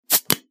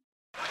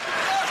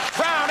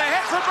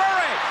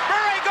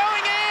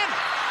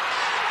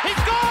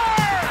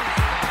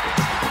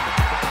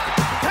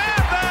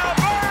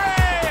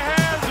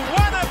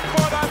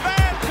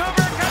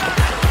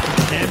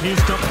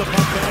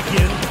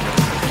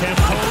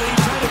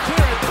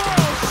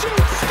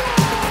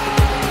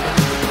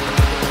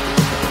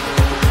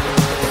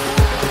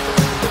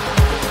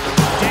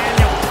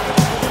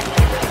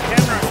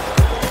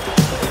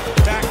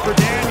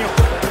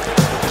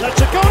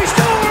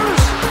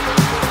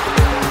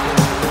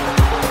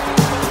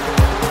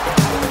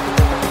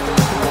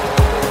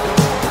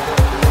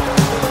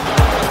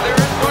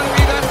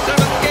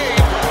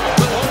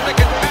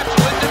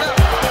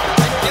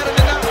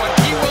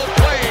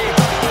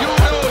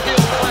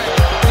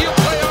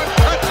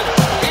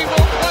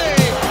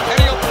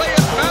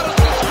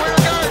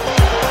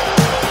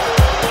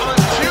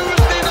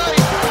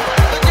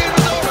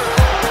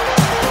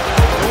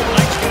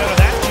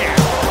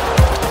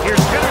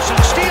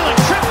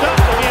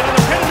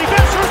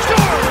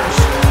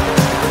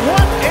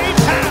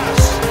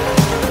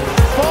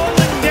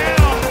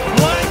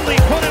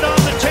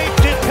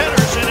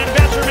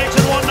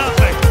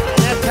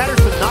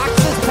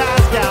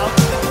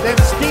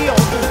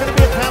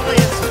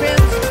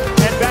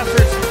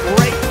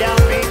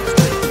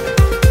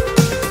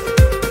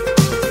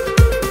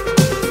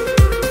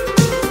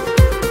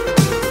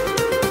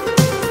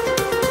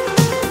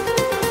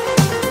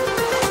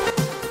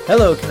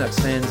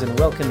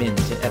welcome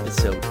into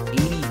episode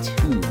 82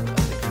 of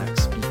the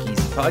Canucks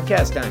Speakeasy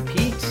podcast. I'm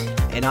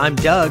Pete. And I'm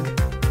Doug.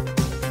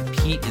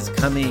 Pete is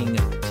coming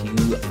to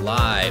you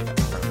live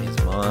from his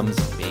mom's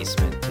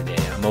basement today.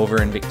 I'm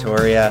over in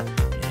Victoria,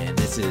 and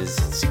this is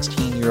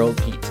 16-year-old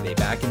Pete today,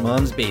 back in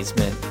mom's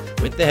basement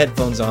with the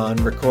headphones on,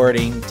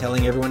 recording,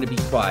 telling everyone to be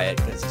quiet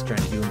because he's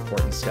trying to do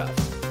important stuff.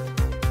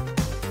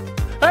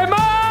 Hey,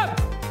 Mom!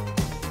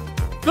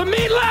 The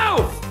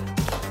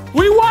meatloaf!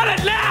 We want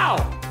it now!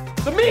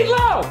 The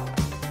meatloaf!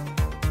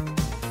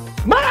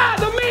 Ma,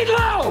 the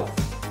meatloaf!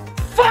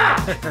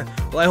 Fuck!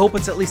 Well, I hope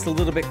it's at least a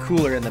little bit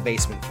cooler in the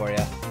basement for you.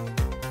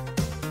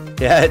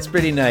 Yeah, it's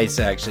pretty nice,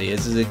 actually.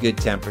 This is a good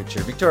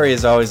temperature. Victoria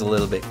is always a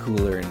little bit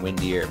cooler and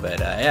windier, but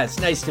yeah, it's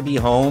nice to be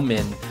home.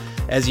 And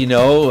as you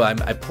know,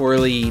 I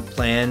poorly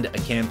planned a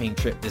camping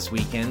trip this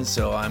weekend,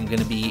 so I'm going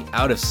to be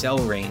out of cell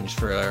range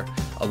for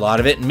a lot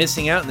of it and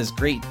missing out on this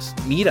great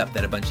meetup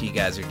that a bunch of you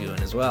guys are doing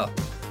as well.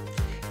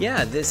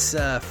 Yeah, this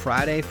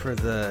Friday for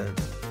the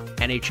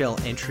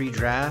NHL entry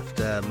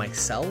draft,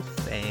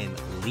 myself and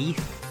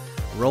Leaf,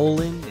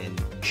 Roland, and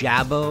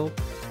Jabbo,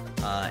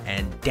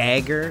 and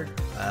Dagger,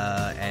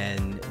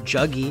 and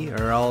Juggy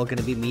are all going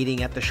to be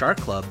meeting at the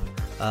Shark Club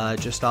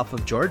just off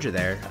of Georgia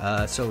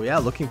there. So yeah,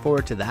 looking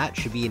forward to that.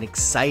 Should be an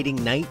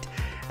exciting night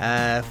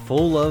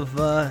full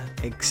of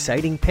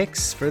exciting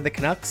picks for the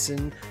Canucks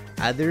and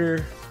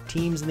other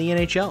teams in the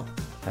NHL.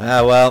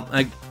 Well,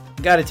 I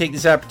got to take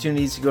this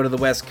opportunity to go to the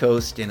West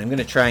Coast, and I'm going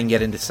to try and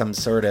get into some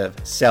sort of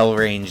cell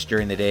range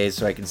during the day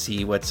so I can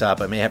see what's up.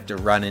 I may have to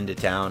run into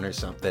town or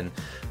something,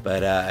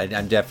 but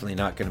I'm definitely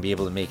not going to be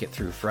able to make it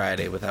through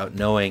Friday without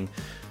knowing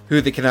who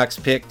the Canucks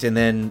picked and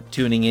then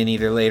tuning in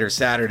either later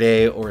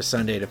Saturday or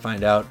Sunday to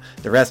find out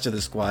the rest of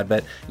the squad.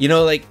 But, you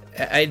know, like,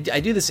 I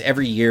do this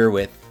every year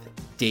with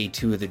day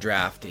two of the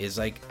draft. Is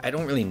like, I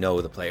don't really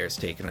know the players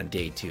taken on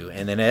day two,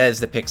 and then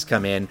as the picks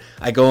come in,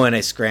 I go and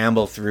I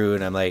scramble through,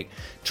 and I'm like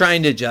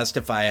trying to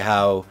justify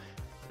how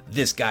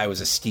this guy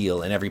was a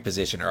steal in every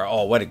position, or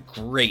oh, what a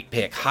great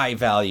pick, high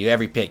value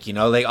every pick, you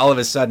know, like all of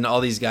a sudden all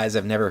these guys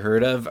I've never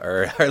heard of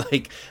are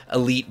like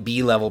elite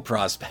B-level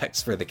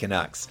prospects for the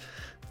Canucks.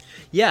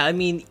 Yeah, I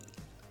mean,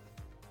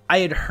 I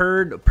had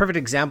heard a perfect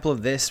example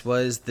of this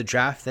was the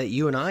draft that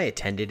you and I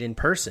attended in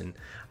person,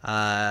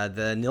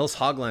 the Nils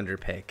Hoglander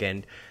pick.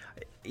 And,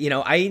 you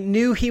know, I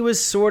knew he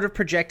was sort of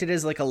projected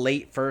as like a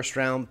late first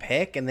round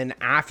pick. And then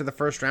after the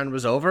first round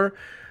was over,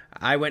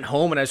 I went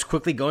home and I was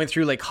quickly going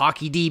through like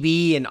Hockey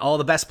DB and all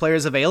the best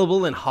players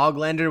available. And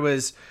Hoglander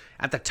was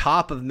at the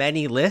top of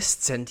many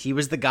lists, and he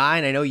was the guy.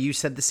 And I know you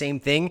said the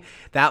same thing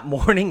that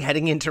morning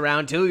heading into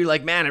round two. You're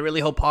like, man, I really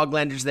hope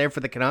Hoglander's there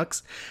for the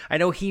Canucks. I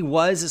know he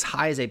was as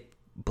high as a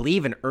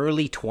believe an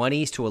early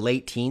 20s to a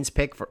late teens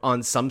pick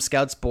on some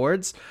scouts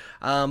boards.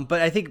 But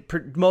I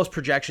think most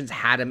projections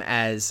had him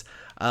as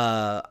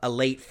a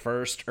late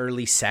first,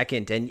 early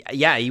second. And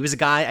yeah, he was a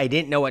guy I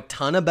didn't know a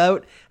ton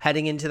about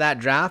heading into that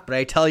draft. But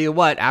I tell you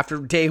what, after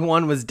day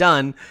one was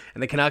done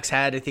and the Canucks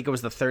had, I think it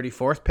was the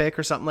 34th pick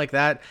or something like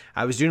that,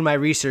 I was doing my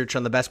research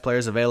on the best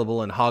players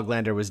available, and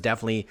Hoglander was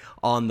definitely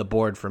on the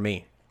board for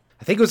me.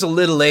 I think it was a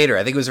little later.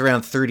 I think it was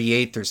around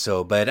 38th or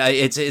so. But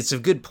it's a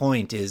good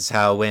point is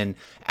how when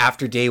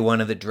after day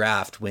one of the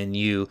draft, when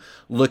you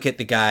look at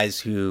the guys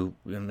who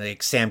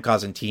like Sam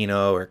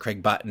Cosentino or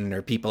Craig Button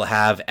or people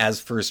have as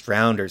first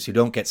rounders who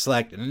don't get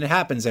selected, and it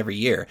happens every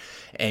year,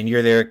 and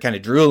you're there kind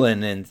of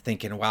drooling and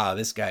thinking, wow,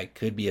 this guy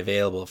could be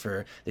available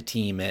for the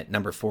team at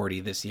number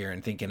 40 this year,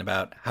 and thinking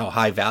about how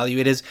high value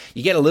it is.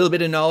 You get a little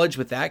bit of knowledge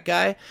with that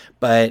guy,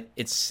 but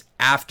it's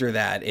after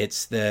that,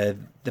 it's the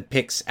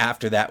picks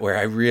after that where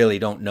I really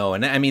don't know.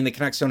 And I mean, the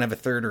Canucks don't have a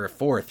third or a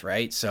fourth,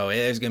 right? So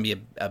there's going to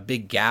be a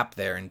big gap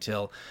there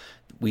until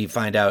we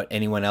find out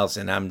anyone else.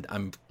 And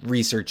I'm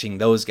researching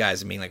those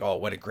guys and being like, oh,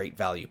 what a great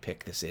value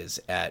pick this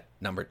is at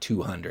number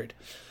 200.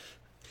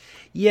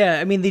 Yeah,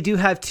 I mean, they do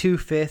have 2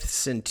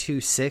 5th and 2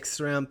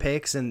 6th round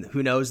picks, and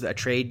who knows, a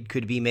trade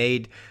could be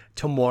made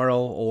tomorrow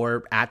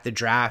or at the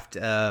draft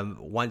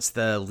once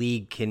the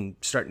league can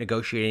start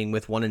negotiating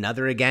with one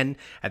another again,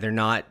 and they're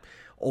not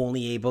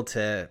only able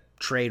to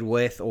trade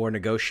with or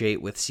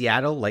negotiate with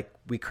Seattle like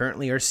we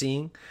currently are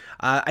seeing.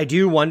 I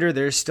do wonder,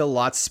 there's still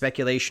lots of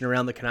speculation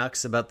around the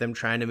Canucks about them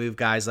trying to move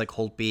guys like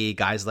Holtby,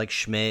 guys like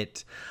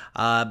Schmidt.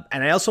 And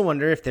I also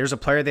wonder if there's a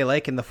player they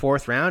like in the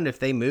 4th round, if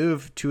they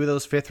move 2 of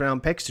those 5th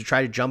round picks to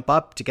try to jump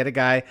up to get a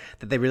guy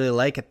that they really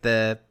like at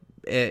the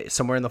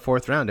somewhere in the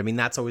 4th round. I mean,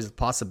 that's always a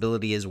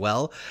possibility as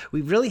well.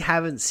 We really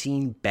haven't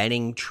seen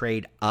Benning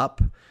trade up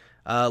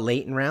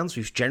late in rounds.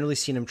 We've generally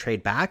seen him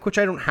trade back, which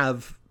I don't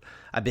have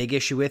a big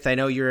issue with. I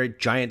know you're a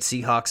giant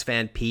Seahawks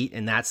fan, Pete,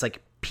 and that's like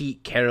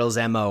Pete Carroll's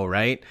MO,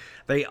 right?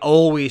 They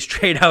always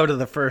trade out of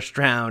the first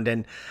round,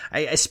 and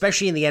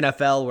especially in the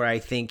NFL where I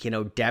think, you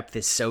know, depth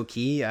is so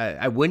key.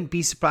 I wouldn't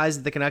be surprised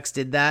if the Canucks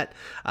did that,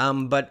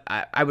 but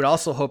I would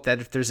also hope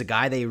that if there's a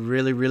guy they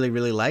really, really,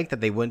 really like,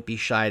 that they wouldn't be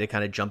shy to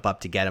kind of jump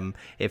up to get him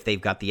if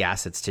they've got the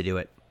assets to do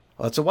it.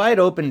 Well, it's a wide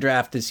open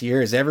draft this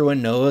year, as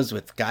everyone knows,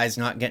 with guys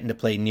not getting to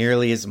play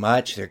nearly as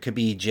much. There could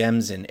be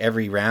gems in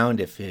every round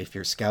if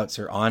your scouts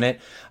are on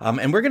it.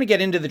 And we're going to get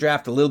into the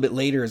draft a little bit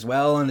later as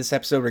well on this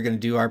episode. We're going to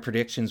do our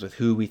predictions with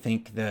who we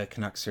think the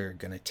Canucks are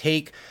going to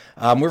take.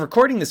 We're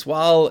recording this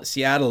while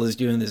Seattle is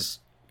doing this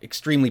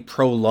extremely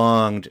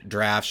prolonged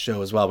draft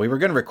show as well. We were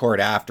going to record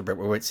after,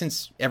 but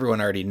since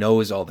everyone already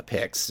knows all the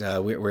picks,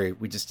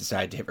 we just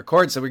decided to hit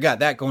record. So we got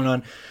that going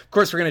on. Of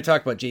course, we're going to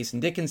talk about Jason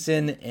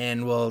Dickinson,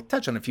 and we'll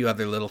touch on a few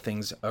other little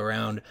things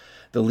around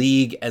the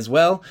league as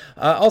well.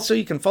 Also,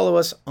 you can follow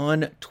us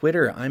on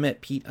Twitter. I'm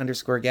at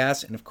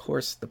Pete_Gas, and of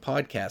course, the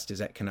podcast is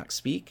at Canucks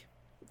Speak.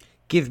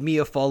 Give me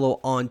a follow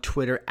on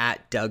Twitter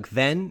at Doug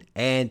Venn.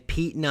 And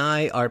Pete and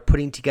I are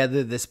putting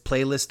together this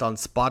playlist on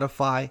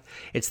Spotify.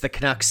 It's the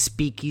Canucks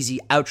Speakeasy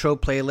Outro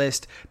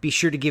playlist. Be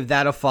sure to give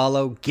that a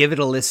follow. Give it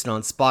a listen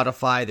on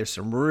Spotify. There's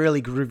some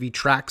really groovy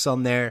tracks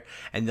on there.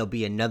 And there'll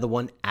be another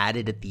one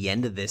added at the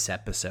end of this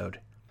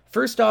episode.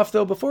 First off,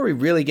 though, before we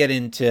really get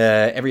into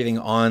everything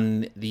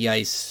on the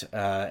ice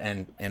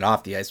and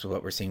off the ice with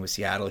what we're seeing with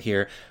Seattle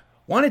here,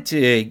 wanted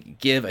to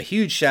give a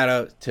huge shout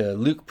out to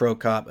Luke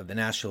Prokop of the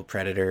Nashville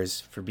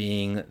Predators for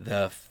being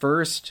the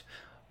first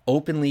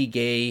openly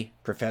gay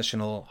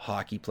professional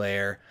hockey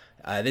player.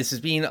 This has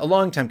been a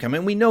long time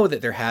coming. We know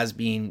that there has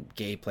been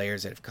gay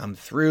players that have come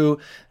through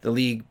the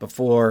league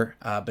before,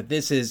 but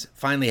this is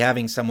finally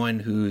having someone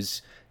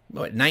who's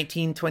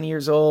 19, 20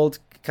 years old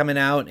coming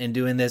out and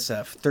doing this.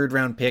 A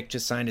third-round pick,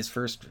 just signed his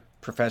first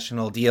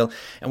professional deal.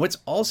 And what's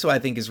also, I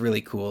think, is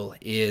really cool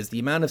is the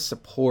amount of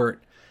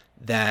support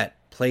that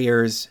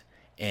players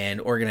and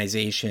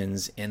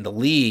organizations and the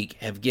league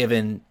have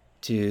given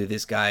to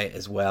this guy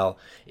as well.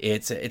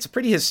 It's a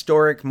pretty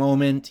historic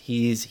moment.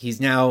 He's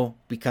now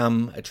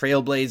become a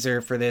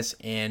trailblazer for this,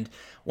 and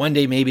one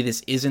day maybe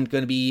this isn't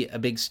going to be a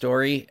big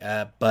story,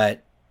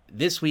 but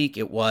this week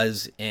it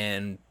was,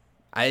 and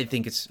I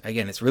think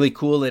it's really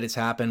cool that it's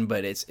happened,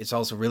 but it's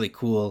also really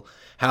cool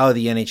how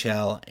the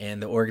NHL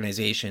and the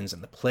organizations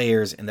and the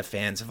players and the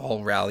fans have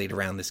all rallied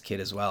around this kid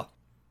as well.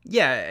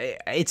 Yeah,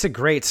 it's a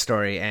great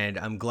story, and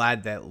I'm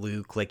glad that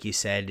Luke, like you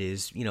said,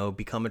 is,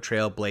 become a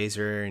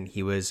trailblazer, and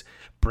he was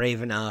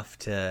brave enough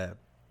to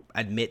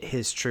admit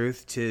his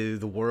truth to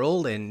the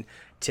world and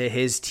to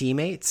his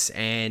teammates.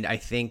 And I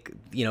think,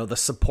 the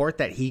support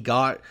that he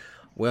got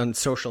on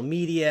social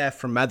media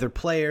from other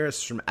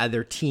players, from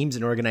other teams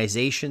and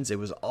organizations, it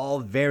was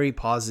all very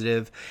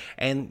positive.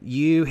 And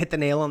you hit the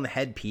nail on the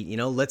head, Pete.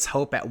 Let's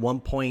hope at one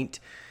point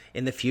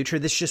in the future,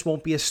 this just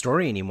won't be a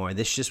story anymore.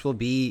 This just will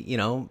be,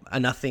 a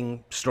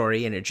nothing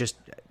story. And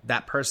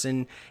that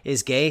person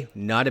is gay,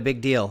 not a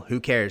big deal. Who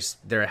cares?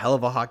 They're a hell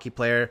of a hockey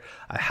player,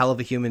 a hell of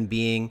a human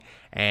being,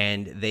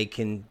 and they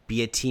can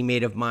be a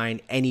teammate of mine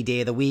any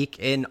day of the week.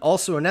 And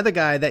also another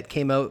guy that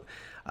came out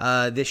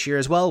this year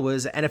as well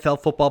was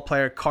NFL football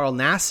player Carl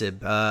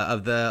Nassib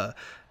of the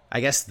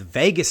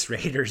Vegas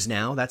Raiders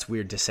now. That's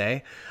weird to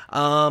say.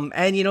 And,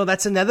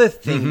 that's another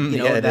thing,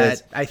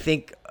 that I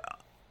think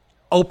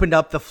opened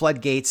up the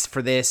floodgates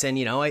for this. And,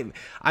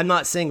 I'm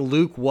not saying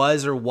Luke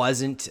was or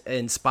wasn't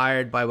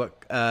inspired by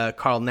what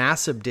Carl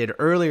Nassib did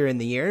earlier in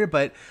the year,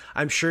 but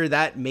I'm sure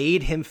that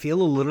made him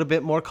feel a little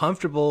bit more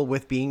comfortable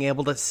with being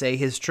able to say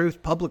his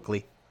truth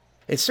publicly.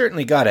 It's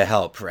certainly got to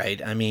help,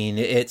 right? I mean,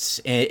 it's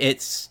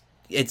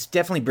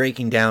definitely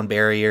breaking down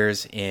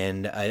barriers.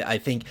 And I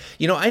think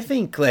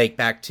like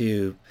back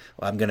to,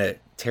 I'm going to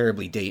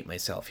terribly date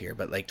myself here,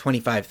 but like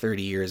 25,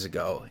 30 years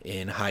ago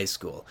in high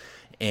school,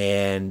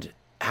 and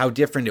how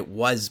different it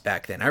was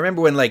back then. I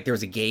remember when there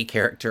was a gay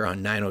character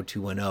on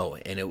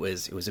 90210, and it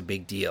was a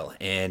big deal.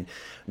 And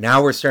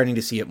now we're starting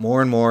to see it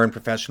more and more in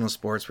professional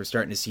sports. We're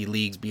starting to see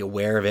leagues be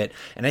aware of it.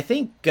 And I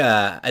think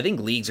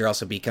leagues are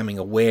also becoming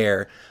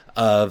aware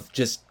of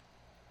just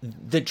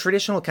the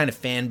traditional kind of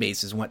fan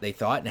base is what they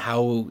thought, and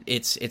how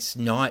it's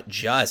not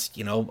just,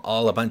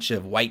 all a bunch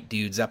of white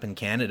dudes up in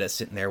Canada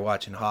sitting there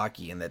watching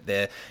hockey, and that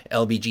the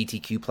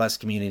LGBTQ plus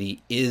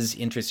community is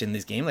interested in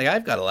this game. Like,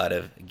 I've got a lot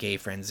of gay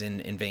friends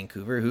in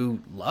Vancouver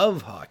who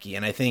love hockey,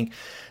 and I think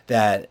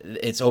that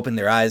it's opened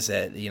their eyes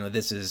that,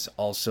 this is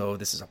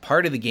a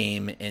part of the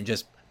game. And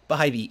just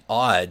by the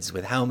odds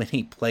with how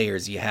many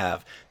players you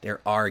have,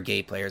 there are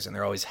gay players, and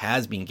there always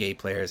has been gay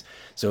players.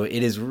 So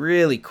it is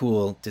really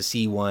cool to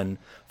see one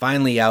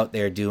finally out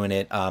there doing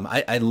it.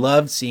 I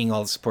loved seeing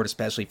all the support,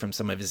 especially from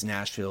some of his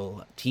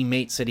Nashville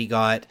teammates that he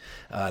got,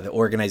 the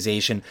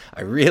organization.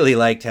 I really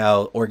liked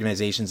how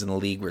organizations in the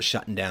league were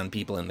shutting down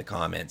people in the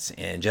comments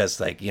and just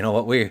like,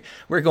 what,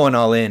 we're going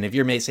all in. If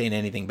you're saying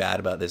anything bad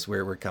about this,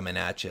 we're coming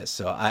at you.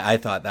 So I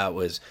thought that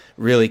was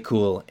really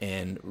cool,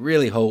 and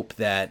really hope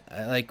that,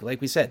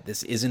 like we said,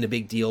 this isn't a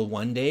big deal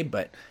one day,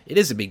 but it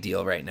is a big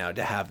deal right now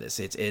to have this.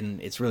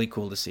 It's really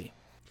cool to see.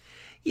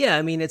 Yeah,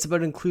 I mean, it's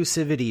about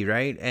inclusivity,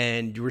 right?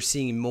 And we're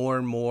seeing more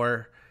and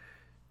more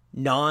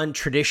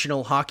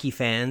non-traditional hockey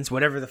fans,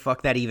 whatever the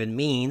fuck that even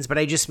means. But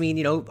I just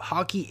mean,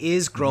 hockey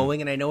is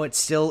growing, and I know it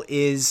still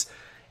is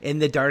in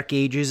the dark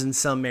ages in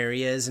some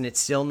areas, and it's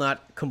still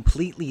not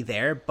completely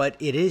there, but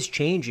it is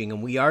changing,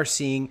 and we are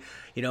seeing,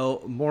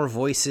 more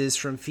voices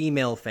from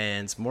female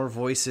fans, more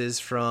voices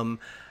from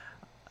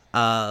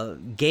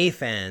gay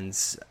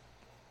fans,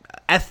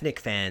 ethnic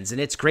fans,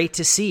 and it's great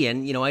to see.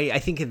 And I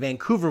think in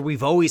Vancouver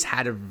we've always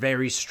had a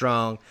very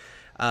strong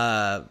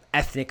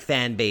ethnic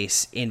fan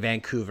base in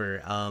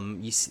Vancouver.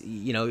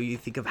 You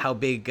think of how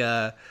big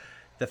the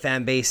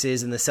fan base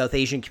is in the South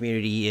Asian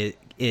community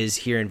is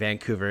here in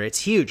Vancouver. It's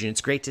huge, and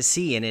it's great to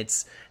see, and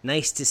it's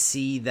nice to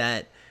see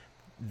that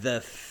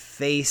the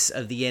face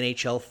of the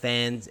NHL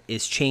fans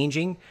is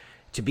changing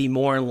to be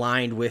more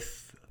aligned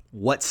with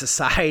what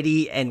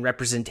society and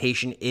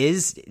representation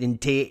is in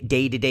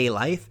day-to-day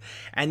life,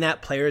 and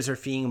that players are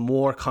feeling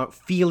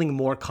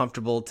more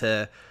comfortable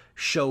to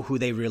show who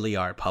they really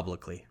are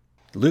publicly.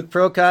 Luke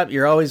Prokop,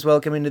 you're always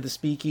welcome into the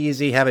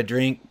Speakeasy. Have a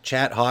drink,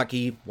 chat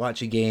hockey,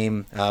 watch a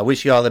game.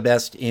 Wish you all the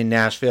best in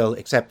Nashville,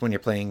 except when you're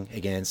playing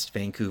against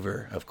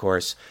Vancouver, of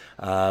course.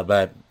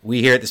 But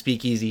we here at the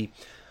Speakeasy,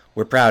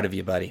 we're proud of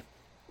you, buddy.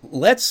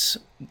 Let's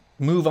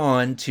move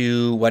on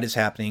to what is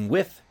happening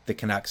with the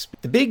Canucks.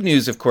 The big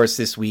news, of course,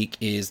 this week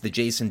is the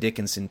Jason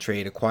Dickinson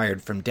trade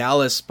acquired from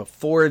Dallas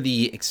before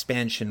the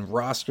expansion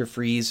roster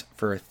freeze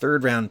for a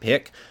third-round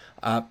pick.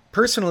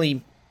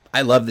 Personally,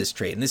 I love this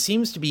trade, and this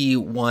seems to be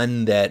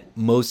one that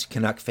most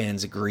Canuck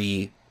fans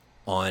agree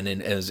on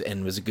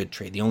and was a good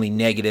trade. The only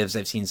negatives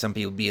I've seen some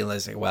people be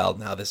like, well,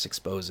 now this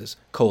exposes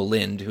Cole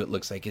Lind, who it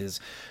looks like is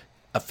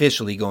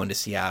officially going to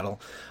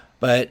Seattle.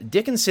 But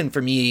Dickinson, for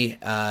me,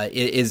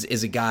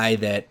 is a guy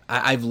that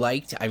I've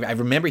liked. I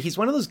remember he's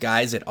one of those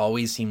guys that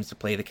always seems to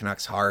play the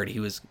Canucks hard.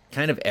 He was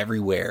kind of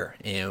everywhere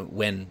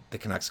when the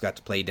Canucks got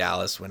to play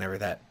Dallas, whenever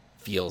that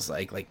feels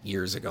like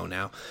years ago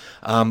now.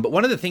 But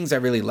one of the things I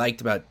really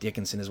liked about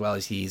Dickinson as well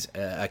is he's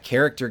a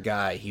character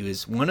guy. He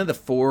was one of the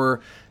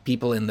 4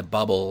 people in the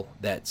bubble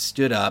that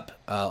stood up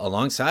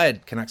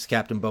alongside Canucks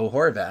captain Bo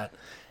Horvat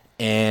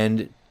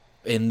and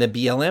in the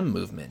BLM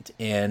movement.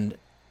 And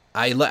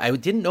I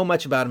didn't know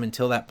much about him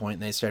until that point,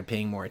 and I started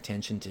paying more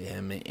attention to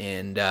him.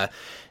 And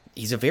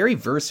he's a very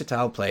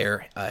versatile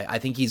player. I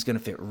think he's going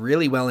to fit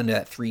really well into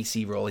that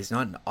 3C role. He's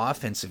not an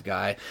offensive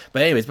guy.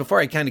 But anyways, before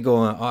I kind of go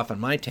off on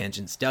my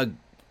tangents, Doug,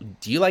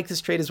 do you like this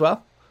trade as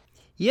well?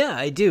 Yeah,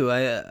 I do.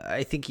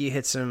 I think you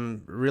hit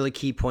some really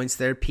key points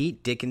there,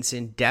 Pete.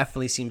 Dickinson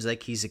definitely seems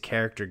like he's a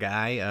character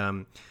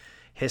guy.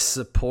 His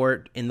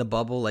support in the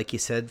bubble, like you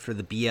said, for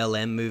the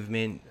BLM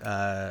movement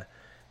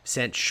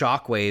sent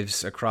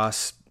shockwaves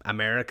across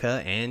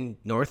America and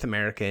North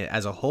America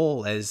as a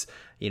whole, as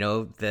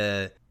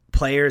the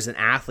players and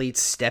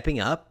athletes stepping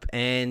up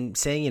and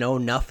saying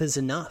enough is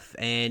enough.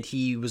 And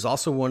he was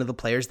also one of the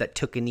players that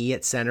took a knee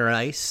at center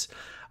ice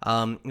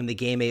in the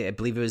game. I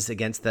believe it was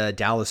against the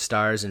Dallas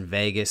Stars and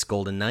Vegas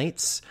Golden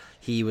Knights.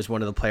 He was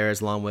one of the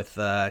players, along with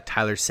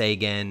Tyler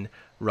Seguin,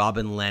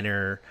 Robin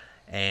Lehner,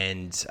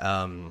 and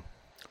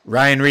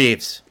Ryan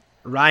Reeves,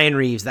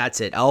 that's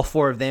it. All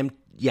 4 of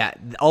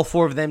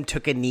them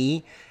took a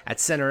knee at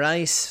center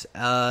ice,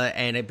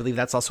 and I believe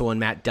that's also when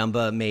Matt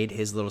Dumba made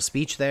his little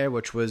speech there,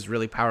 which was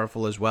really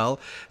powerful as well.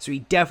 So he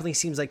definitely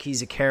seems like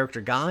he's a character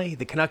guy.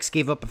 The Canucks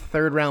gave up a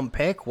third-round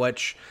pick,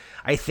 which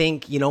I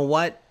think,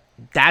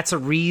 that's a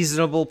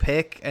reasonable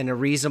pick and a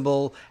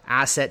reasonable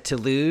asset to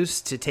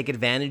lose to take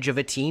advantage of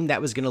a team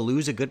that was going to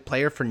lose a good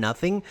player for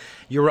nothing.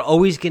 You're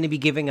always going to be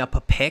giving up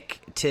a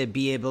pick to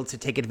be able to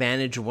take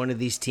advantage of one of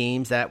these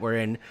teams that were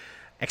in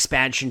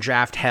expansion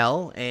draft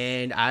hell,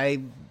 and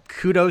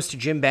kudos to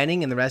Jim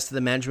Benning and the rest of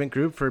the management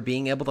group for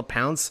being able to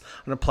pounce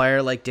on a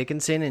player like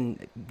Dickinson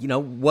and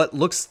what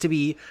looks to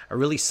be a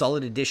really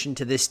solid addition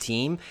to this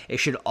team. It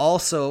should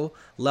also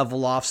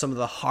level off some of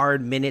the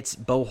hard minutes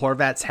Bo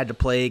Horvat's had to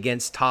play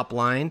against top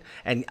line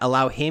and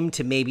allow him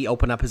to maybe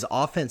open up his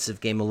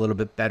offensive game a little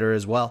bit better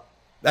as well.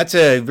 That's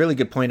a really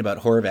good point about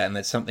Horvat, and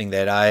that's something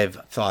that I've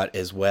thought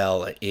as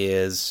well,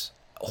 is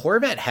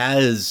Horvat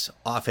has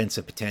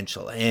offensive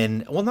potential,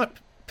 and not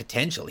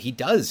potential. He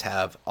does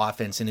have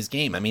offense in his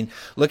game. I mean,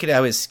 look at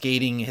how his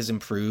skating has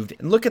improved,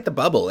 and look at the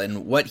bubble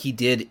and what he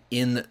did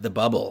in the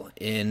bubble.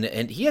 And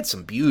he had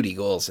some beauty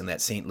goals in that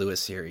St. Louis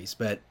series,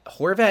 but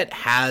Horvat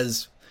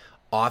has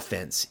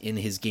offense in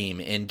his game,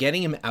 and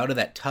getting him out of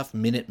that tough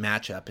minute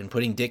matchup and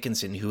putting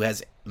Dickinson, who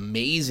has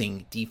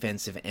amazing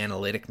defensive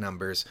analytic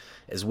numbers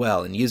as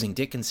well, and using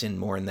Dickinson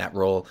more in that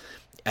role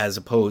as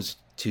opposed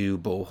to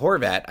Bo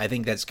Horvat, I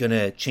think that's going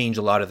to change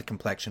a lot of the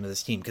complexion of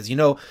this team. Because,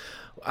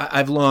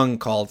 I've long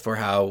called for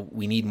how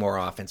we need more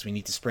offense. We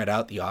need to spread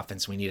out the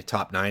offense. We need a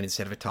top 9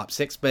 instead of a top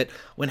 6. But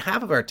when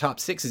half of our top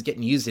 6 is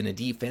getting used in a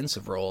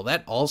defensive role,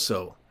 that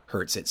also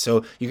hurts it.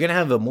 So you're going to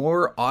have a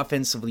more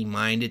offensively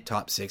minded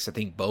top 6. I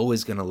think Bo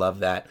is going to love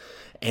that.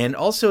 And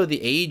also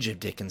the age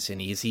of Dickinson.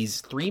 He's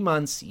 3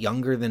 months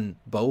younger than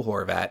Bo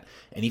Horvat,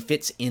 and he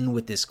fits in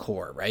with this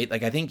core, right?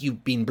 Like, I think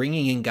you've been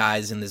bringing in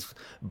guys in this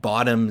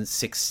bottom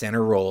 6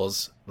 center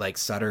roles like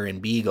Sutter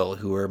and Beagle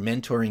who are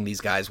mentoring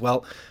these guys.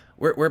 Well,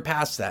 we're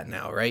past that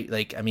now, right?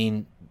 Like, I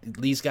mean,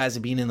 these guys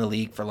have been in the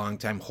league for a long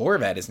time.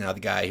 Horvat is now the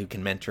guy who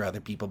can mentor other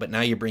people, but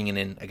now you're bringing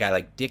in a guy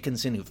like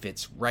Dickinson who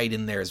fits right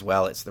in there as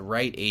well. It's the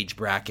right age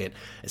bracket,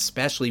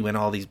 especially when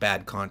all these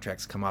bad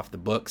contracts come off the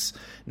books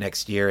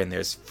next year and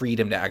there's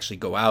freedom to actually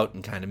go out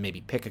and kind of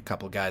maybe pick a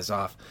couple guys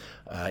off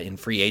in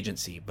free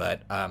agency.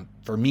 But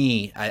for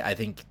me, I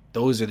think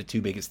those are the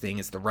two biggest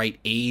things. It's the right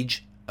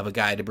age of a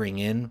guy to bring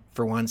in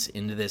for once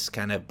into this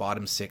kind of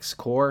bottom six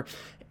core,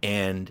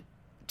 and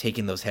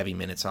taking those heavy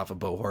minutes off of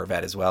Bo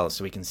Horvat as well,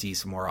 so we can see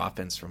some more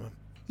offense from him.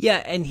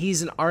 Yeah, and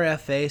he's an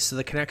RFA, so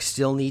the Canucks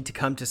still need to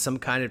come to some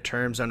kind of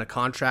terms on a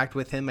contract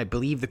with him. I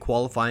believe the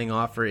qualifying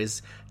offer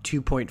is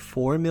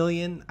 $2.4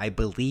 million. I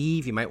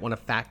believe. You might want to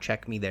fact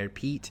check me there,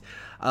 Pete.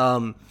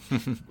 But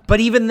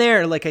even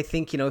there, like, I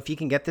think, if you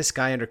can get this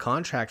guy under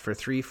contract for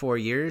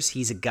 3-4 years,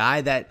 he's a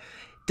guy that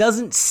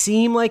doesn't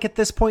seem like at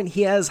this point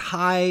he has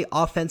high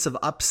offensive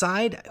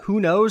upside.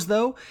 Who knows,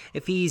 though,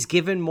 if he's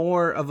given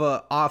more of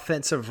an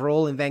offensive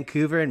role in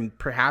Vancouver and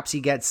perhaps he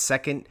gets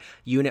second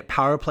unit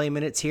power play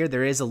minutes here,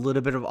 there is a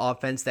little bit of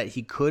offense that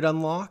he could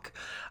unlock.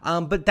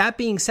 But that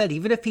being said,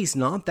 even if he's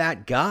not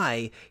that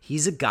guy,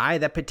 he's a guy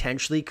that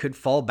potentially could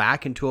fall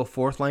back into a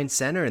fourth line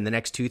center in the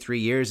next 2-3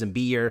 years and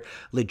be your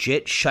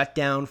legit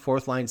shutdown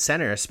fourth line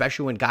center,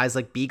 especially when guys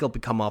like Beagle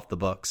become off the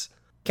books.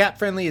 Cap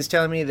Friendly is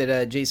telling me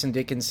that Jason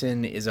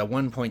Dickinson is a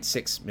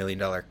 $1.6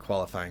 million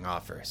qualifying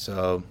offer.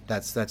 So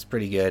that's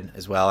pretty good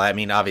as well. I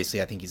mean,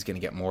 obviously, I think he's going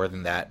to get more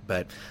than that.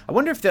 But I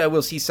wonder if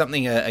we'll see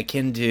something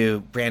akin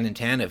to Brandon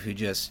Tanev, who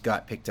just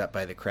got picked up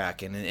by the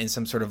Kraken, in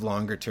some sort of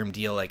longer-term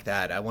deal like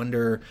that. I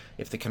wonder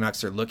if the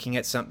Canucks are looking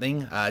at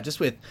something. Just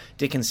with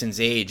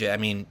Dickinson's age, I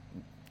mean,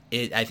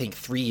 I think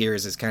 3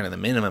 years is kind of the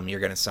minimum you're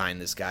going to sign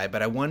this guy.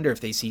 But I wonder if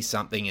they see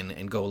something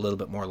and go a little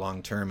bit more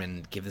long-term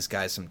and give this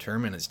guy some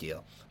term in his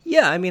deal.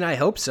 Yeah, I mean, I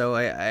hope so.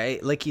 I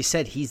like you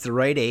said, he's the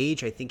right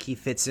age. I think he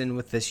fits in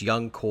with this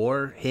young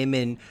core. Him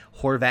and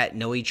Horvat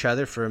know each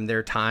other from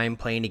their time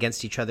playing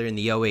against each other in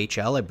the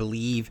OHL. I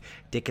believe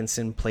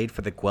Dickinson played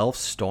for the Guelph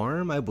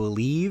Storm, I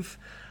believe.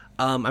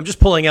 I'm just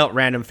pulling out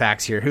random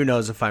facts here. Who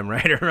knows if I'm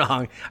right or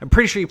wrong. I'm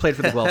pretty sure he played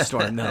for the Guelph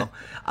Storm, though.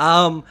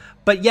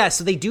 But yeah,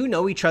 so they do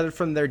know each other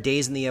from their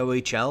days in the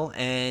OHL.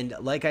 And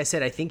like I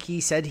said, I think he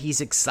said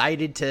he's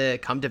excited to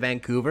come to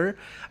Vancouver.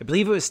 I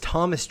believe it was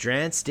Thomas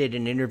Drance did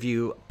an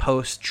interview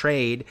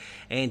post-trade,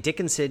 and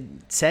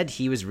Dickinson said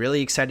he was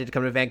really excited to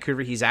come to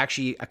Vancouver. He's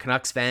actually a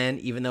Canucks fan,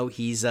 even though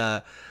he's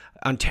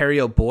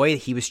Ontario boy.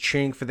 He was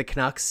cheering for the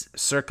Canucks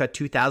circa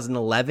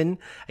 2011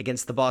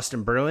 against the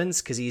Boston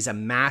Bruins because he's a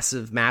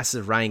massive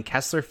Ryan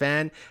Kesler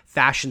fan,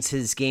 fashions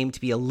his game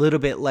to be a little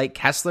bit like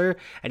Kesler,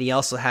 and he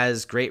also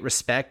has great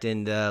respect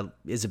and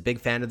is a big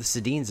fan of the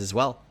Sedins as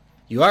well.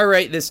 You are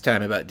right this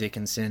time about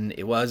Dickinson.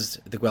 It was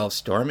the Guelph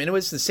Storm, and it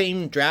was the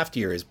same draft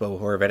year as Bo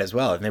Horvat as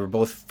well, and they were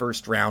both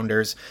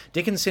first-rounders.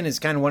 Dickinson is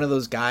kind of one of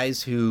those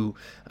guys who,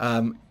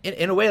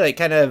 in a way, like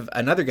kind of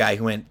another guy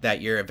who went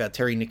that year,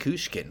 Valtteri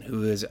Nikushkin,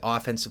 who is an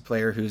offensive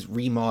player who's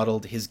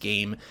remodeled his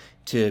game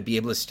to be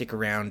able to stick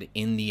around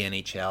in the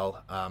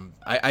NHL.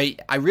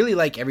 I really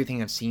like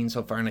everything I've seen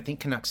so far, and I think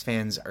Canucks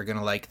fans are going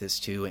to like this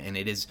too, and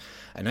it is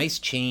a nice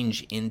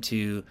change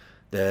into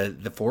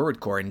the forward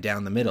core and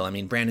down the middle. I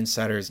mean, Brandon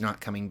Sutter is not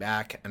coming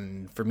back,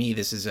 and for me,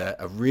 this is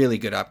a really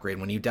good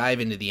upgrade. When you dive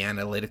into the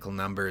analytical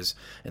numbers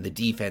and the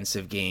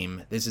defensive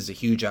game, this is a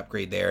huge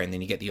upgrade there, and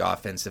then you get the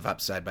offensive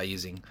upside by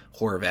using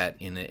Horvat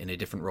in a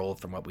different role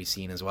from what we've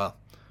seen as well.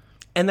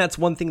 And that's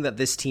one thing that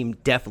this team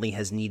definitely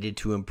has needed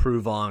to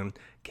improve on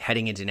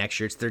heading into next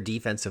year. It's their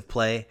defensive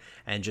play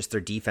and just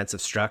their defensive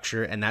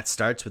structure, and that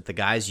starts with the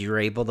guys you're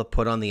able to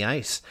put on the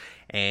ice.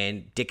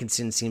 And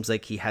Dickinson seems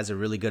like he has a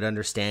really good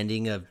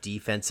understanding of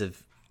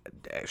defensive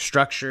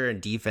structure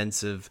and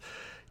defensive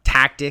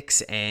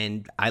tactics,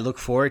 and I look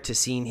forward to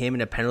seeing him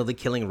in a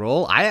penalty-killing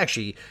role.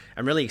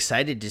 I'm really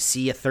excited to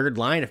see a third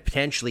line of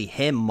potentially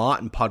him,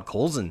 Mott, and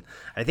Podkolzin.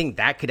 I think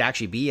that could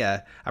actually be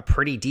a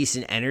pretty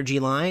decent energy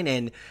line,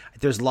 and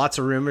there's lots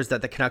of rumors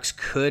that the Canucks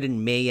could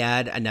and may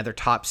add another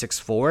top six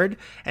forward,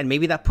 and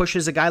maybe that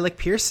pushes a guy like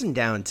Pearson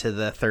down to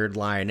the third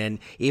line, and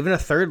even a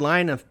third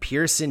line of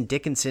Pearson,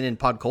 Dickinson, and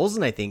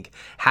Podkolzin, I think,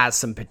 has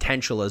some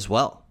potential as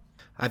well.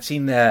 I've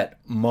seen that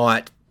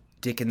Mott,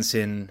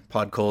 Dickinson,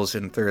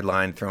 Podkolzin third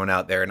line thrown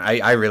out there, and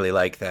I really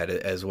like that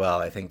as well.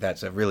 I think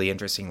that's a really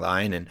interesting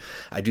line, and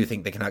I do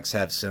think the Canucks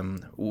have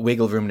some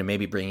wiggle room to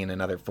maybe bring in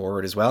another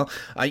forward as well.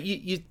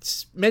 You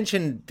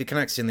mentioned the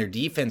Canucks in their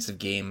defensive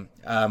game.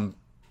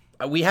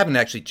 We haven't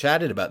actually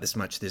chatted about this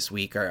much this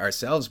week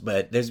ourselves,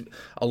 but there's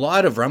a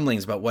lot of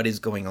rumblings about what is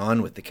going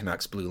on with the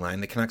Canucks blue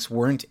line. The Canucks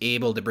weren't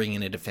able to bring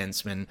in a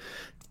defenseman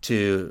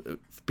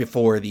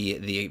before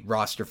the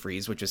roster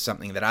freeze, which is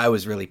something that I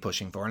was really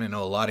pushing for, and I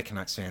know a lot of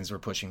Canucks fans were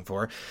pushing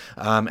for.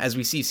 As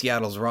we see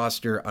Seattle's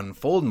roster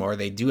unfold more,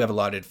 they do have a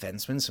lot of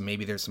defensemen, so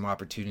maybe there's some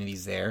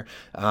opportunities there.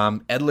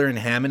 Edler and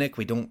Hamonic,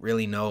 we don't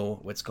really know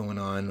what's going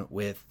on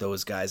with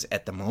those guys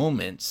at the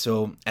moment.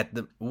 So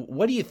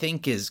what do you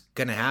think is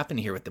going to happen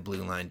here with the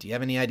blue line? Do you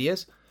have any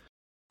ideas?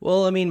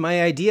 Well, I mean,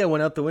 my idea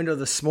went out the window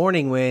this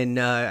morning when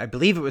I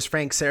believe it was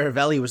Frank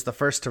Saravelli was the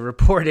first to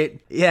report it.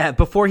 Yeah,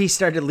 before he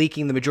started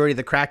leaking the majority of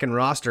the Kraken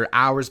roster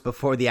hours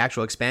before the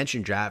actual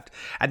expansion draft.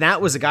 And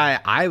that was a guy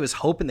I was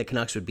hoping the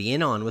Canucks would be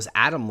in on, was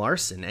Adam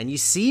Larsson. And you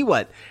see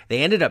what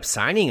they ended up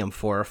signing him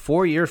for, a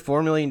 4-year,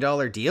 $4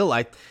 million deal.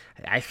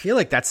 I feel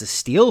like that's a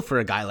steal for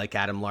a guy like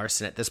Adam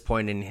Larsson at this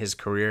point in his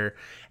career.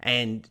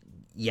 And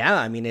yeah,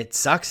 I mean, it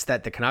sucks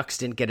that the Canucks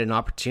didn't get an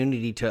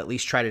opportunity to at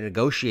least try to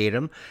negotiate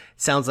him.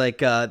 It sounds like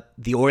the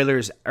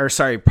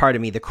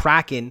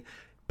Kraken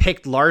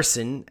picked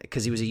Larsson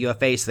because he was a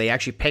UFA, so they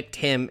actually picked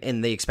him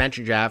in the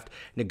expansion draft,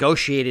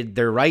 negotiated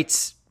their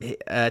rights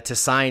to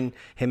sign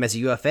him as a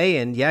UFA,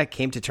 and yeah,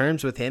 came to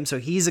terms with him. So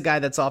he's a guy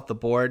that's off the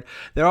board.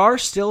 There are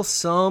still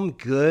some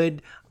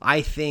good,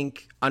 I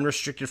think,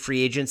 unrestricted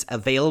free agents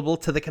available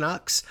to the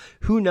Canucks.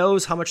 Who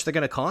knows how much they're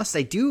going to cost?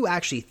 I do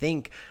actually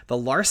think the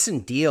Larsson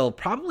deal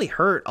probably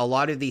hurt a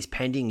lot of these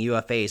pending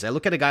UFAs. I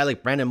look at a guy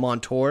like Brandon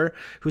Montour,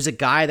 who's a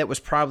guy that was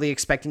probably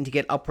expecting to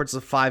get upwards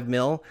of $5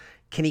 million.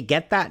 Can he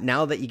get that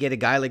now that you get a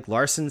guy like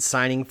Larsson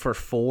signing for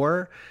 $4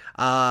 million?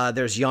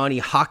 There's Yanni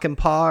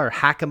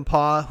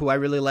Hakanpää, who I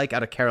really like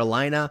out of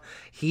Carolina.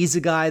 He's a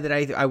guy that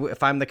I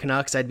if I'm the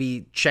Canucks, I'd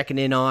be checking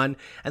in on.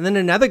 And then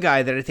another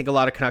guy that I think a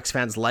lot of Canucks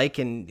fans like,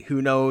 and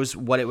who knows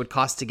what it would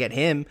cost to get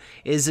him,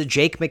 is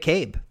Jake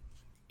McCabe.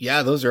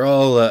 Yeah, those are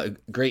all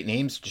great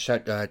names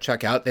to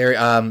chuck out there.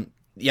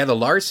 Yeah, the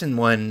Larsson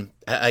one,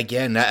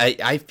 again,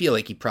 I feel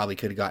like he probably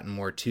could have gotten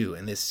more too.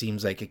 And this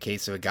seems like a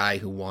case of a guy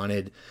who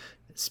wanted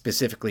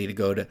specifically to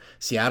go to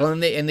Seattle,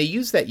 and they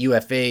use that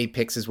UFA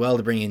picks as well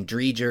to bring in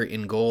Dreger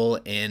in goal,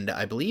 and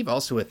I believe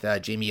also with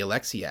Jamie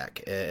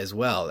Alexiak as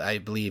well. I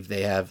believe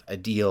they have a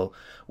deal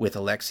with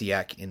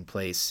Alexiak in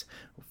place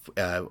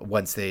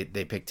once they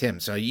picked him.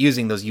 So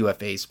using those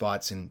UFA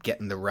spots and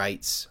getting the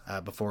rights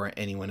before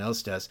anyone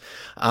else does.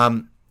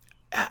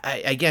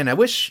 I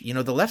wish,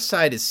 the left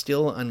side is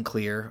still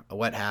unclear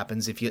what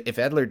happens. If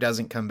Edler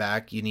doesn't come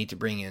back, you need to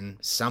bring in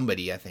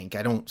somebody, I think.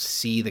 I don't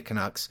see the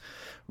Canucks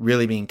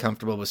really being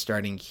comfortable with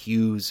starting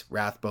Hughes,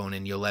 Rathbone,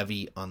 and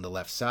Juolevi on the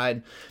left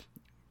side.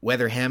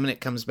 Whether Hamonic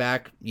comes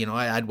back,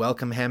 I'd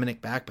welcome Hamonic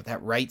back, but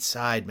that right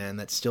side, man,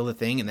 that's still the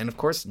thing. And then, of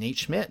course, Nate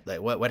Schmidt.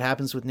 Like, what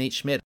happens with Nate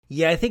Schmidt?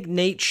 Yeah, I think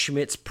Nate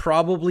Schmidt's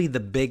probably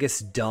the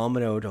biggest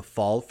domino to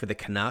fall for the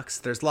Canucks.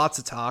 There's lots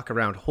of talk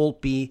around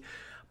Holtby,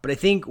 but I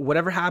think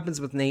whatever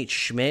happens with Nate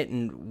Schmidt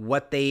and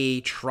what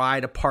they try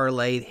to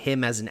parlay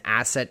him as an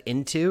asset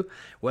into,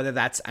 whether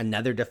that's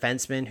another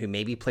defenseman who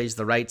maybe plays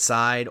the right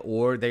side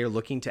or they're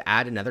looking to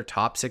add another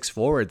top 6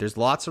 forward. There's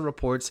lots of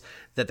reports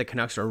that the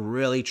Canucks are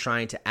really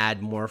trying to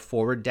add more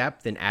forward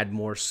depth and add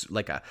more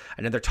like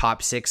another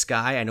top 6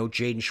 guy. I know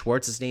Jaden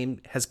Schwartz's name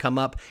has come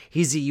up.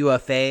 He's a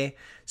UFA.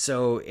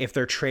 So if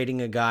they're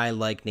trading a guy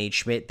like Nate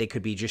Schmidt, they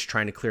could be just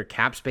trying to clear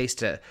cap space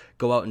to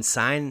go out and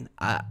sign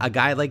a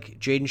guy like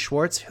Jaden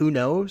Schwartz. Who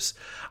knows?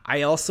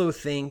 I also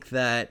think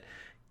that,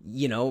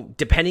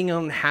 depending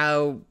on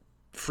how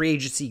free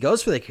agency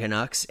goes for the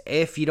Canucks,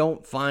 if you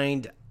don't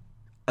find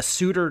a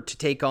suitor to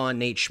take on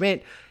Nate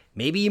Schmidt,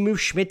 maybe you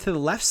move Schmidt to the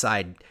left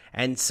side.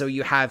 And so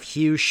you have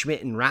Hughes,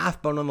 Schmidt, and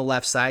Rathbone on the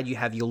left side. You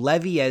have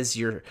Juolevi as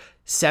your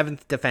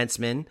 7th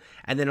defenseman.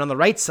 And then on the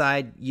right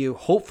side, you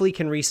hopefully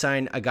can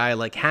re-sign a guy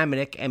like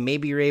Hamonic, and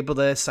maybe you're able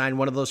to sign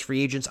one of those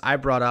free agents I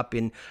brought up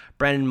in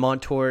Brandon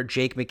Montour,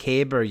 Jake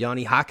McCabe, or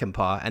Yanni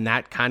Hakanpää, and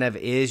that kind of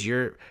is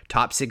your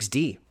top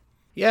 6D.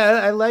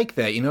 Yeah, I like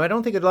that. I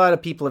don't think a lot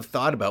of people have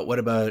thought about what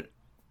about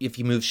if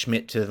you move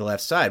Schmidt to the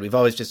left side. We've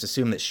always just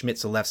assumed that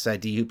Schmidt's a left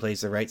side D who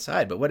plays the right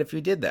side. But what if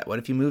you did that? What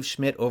if you moved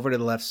Schmidt over to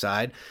the left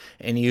side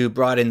and you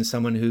brought in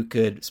someone who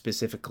could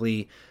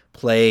specifically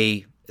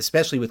play,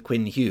 especially with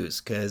Quinn Hughes?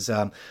 Because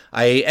I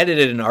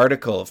edited an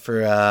article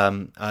for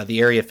the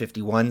Area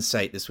 51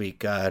 site this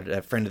week.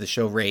 A friend of the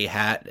show, Ray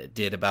Hatt,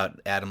 did about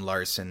Adam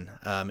Larsson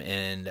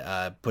and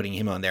putting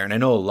him on there. And I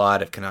know a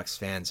lot of Canucks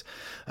fans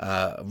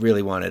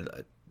really wanted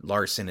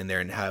Larsson in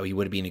there and how he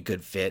would have been a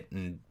good fit,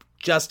 and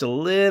just a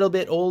little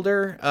bit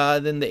older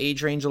than the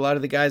age range a lot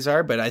of the guys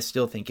are, but I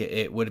still think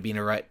it would have been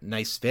a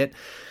nice fit.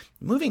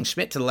 Moving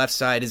Schmidt to the left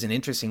side is an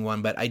interesting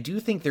one, but I do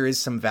think there is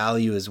some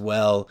value as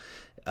well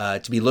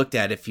to be looked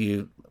at if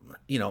you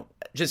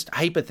just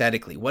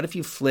hypothetically, what if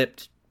you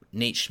flipped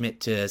Nate Schmidt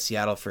to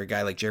Seattle for a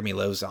guy like Jeremy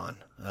Lauzon,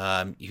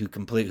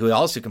 who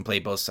also can play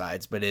both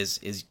sides, but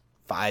is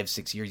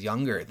 5-6 years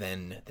younger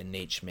than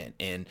Nate Schmidt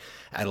and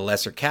at a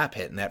lesser cap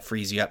hit, and that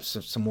frees you up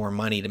some more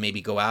money to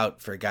maybe go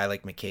out for a guy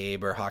like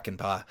McCabe or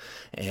Hakanpää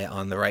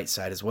on the right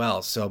side as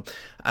well. So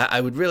I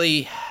would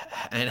really,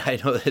 and I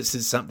know this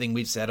is something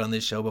we've said on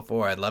this show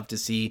before, I'd love to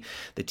see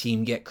the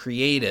team get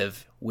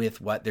creative with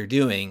what they're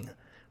doing,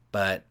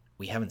 but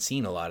we haven't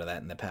seen a lot of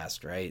that in the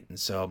past, right? And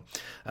so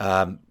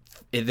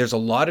there's a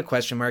lot of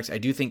question marks. I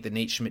do think the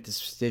Nate Schmidt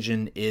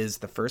decision is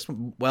the first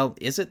one. Well,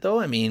 is it though?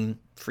 I mean,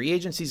 free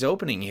agency's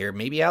opening here.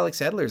 Maybe Alex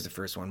Edler is the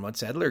first one.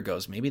 Once Edler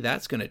goes, maybe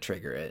that's going to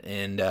trigger it.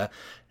 And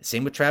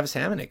same with Travis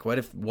Hamonic.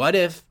 What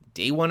if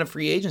day one of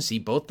free agency,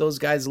 both those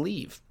guys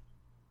leave?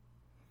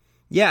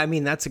 Yeah, I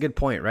mean, that's a good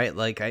point, right?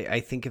 Like,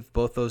 I think if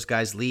both those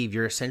guys leave,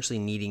 you're essentially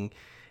needing,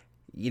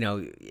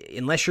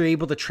 unless you're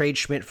able to trade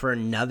Schmidt for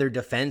another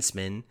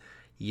defenseman,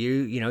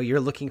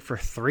 you're looking for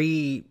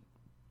 3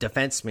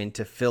 defensemen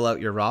to fill out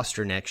your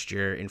roster next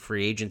year in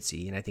free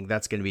agency. And I think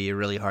that's going to be a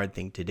really hard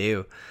thing to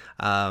do.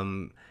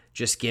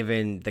 Just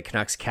given the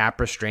Canucks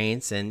cap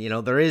restraints, and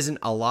there isn't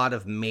a lot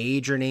of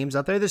major names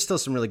out there. There's still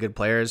some really good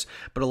players,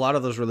 but a lot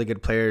of those really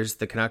good players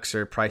the Canucks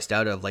are priced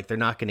out of. Like, they're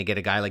not going to get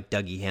a guy like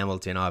Dougie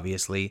Hamilton,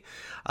 obviously.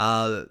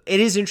 It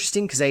is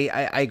interesting because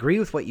I agree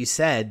with what you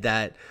said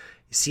that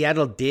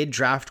Seattle did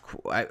draft,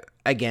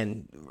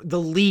 again, the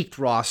leaked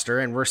roster,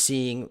 and we're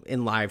seeing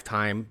in live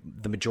time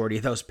the majority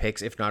of those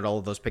picks, if not all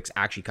of those picks,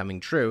 actually coming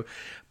true.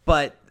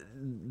 But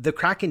the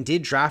Kraken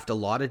did draft a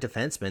lot of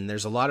defensemen.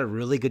 There's a lot of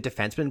really good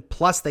defensemen.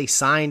 Plus, they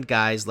signed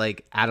guys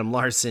like Adam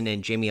Larson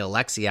and Jamie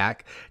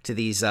Alexiak to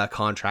these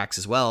contracts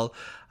as well.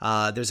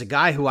 There's a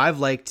guy who I've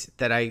liked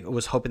that I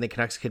was hoping the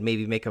Canucks could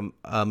maybe make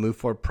a move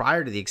for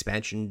prior to the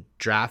expansion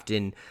draft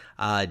in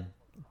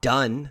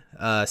Dunn,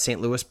 St.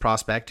 Louis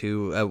prospect,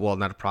 who, well,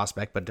 not a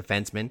prospect, but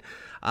defenseman.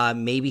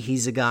 Maybe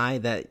he's a guy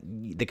that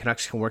the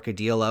Canucks can work a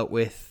deal out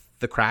with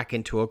the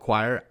Kraken to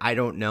acquire. I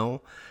don't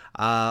know.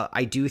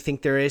 I do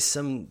think there is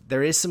some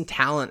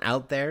talent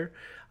out there.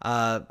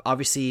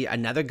 Obviously,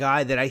 another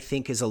guy that I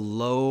think is a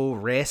low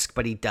risk,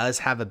 but he does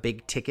have a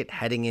big ticket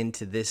heading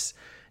into this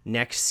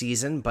next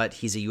season, but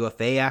he's a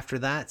UFA after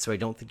that, so I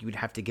don't think you would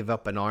have to give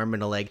up an arm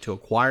and a leg to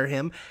acquire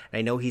him. And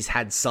I know he's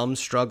had some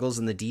struggles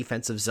in the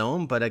defensive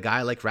zone, but a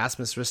guy like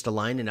Rasmus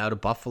Ristolainen out of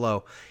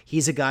Buffalo,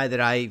 he's a guy that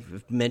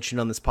I've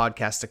mentioned on this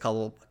podcast a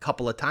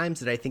couple of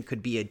times that I think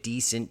could be a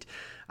decent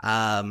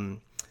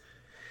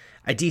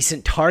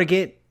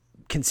target.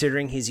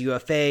 Considering his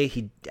UFA, I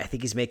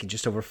think he's making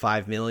just over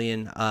 $5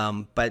 million.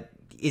 But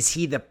is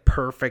he the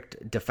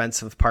perfect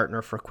defensive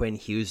partner for Quinn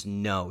Hughes?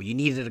 No. You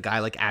needed a guy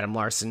like Adam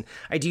Larson.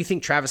 I do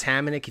think Travis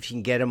Hamonic, if you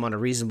can get him on a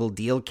reasonable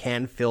deal,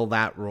 can fill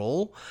that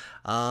role.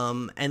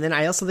 And then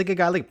I also think a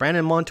guy like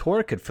Brandon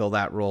Montour could fill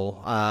that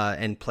role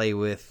and play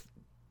with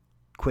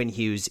Quinn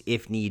Hughes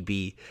if need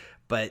be.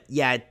 But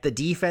yeah, the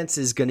defense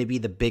is going to be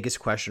the biggest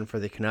question for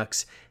the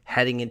Canucks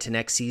heading into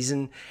next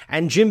season.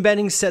 And Jim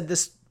Benning said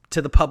this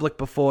to the public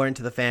before and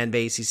to the fan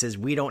base. He says,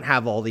 we don't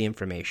have all the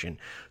information.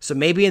 So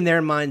maybe in their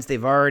minds,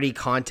 they've already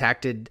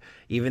contacted,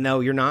 even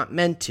though you're not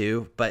meant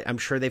to, but I'm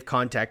sure they've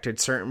contacted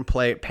certain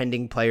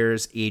pending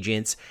players,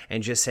 agents,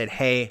 and just said,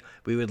 hey,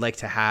 we would like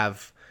to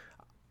have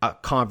a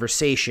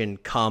conversation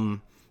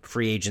come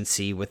free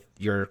agency with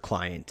your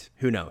client.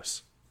 Who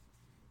knows?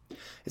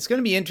 It's going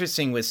to be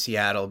interesting with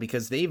Seattle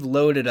because they've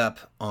loaded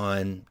up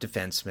on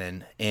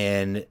defensemen,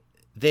 and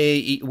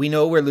we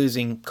know we're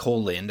losing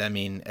Cole Lind. I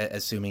mean,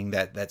 assuming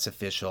that that's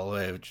official,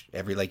 which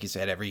like you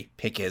said, every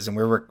pick is, and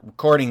we're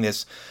recording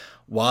this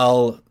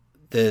while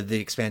the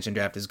expansion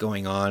draft is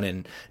going on.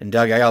 And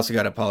Doug, I also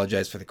got to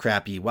apologize for the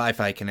crappy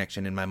Wi-Fi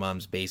connection in my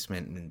mom's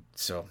basement, and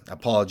so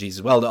apologies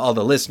as well to all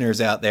the listeners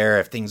out there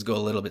if things go a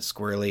little bit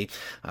squirrely.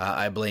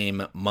 I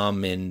blame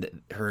Mom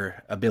and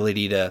her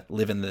ability to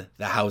live in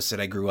the house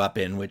that I grew up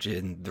in, which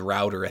in the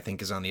router I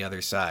think is on the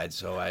other side.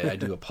 So I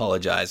do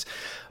apologize,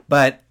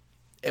 but.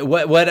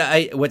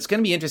 What's going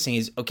to be interesting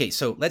is, okay,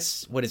 so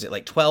what is it,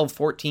 like 12,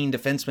 14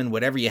 defensemen,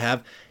 whatever you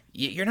have,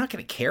 you're not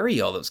going to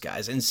carry all those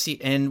guys.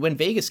 And when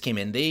Vegas came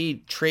in, they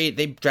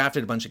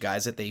drafted a bunch of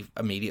guys that they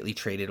immediately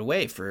traded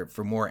away for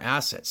more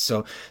assets.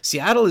 So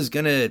Seattle is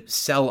going to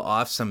sell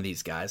off some of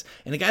these guys.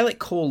 And a guy like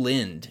Cole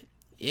Lind,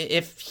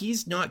 if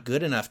he's not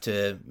good enough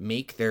to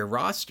make their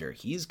roster,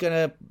 he's going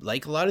to,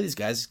 like a lot of these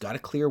guys, got to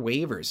clear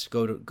waivers,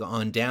 go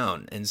on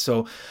down. And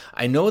so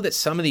I know that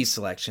some of these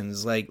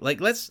selections, like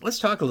let's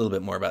talk a little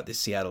bit more about this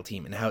Seattle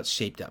team and how it's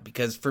shaped up,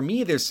 because for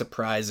me, there's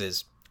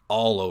surprises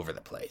all over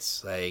the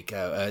place. Like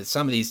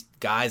some of these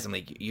guys, I'm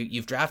like,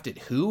 you've drafted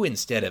who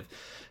instead of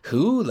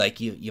who? Like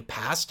you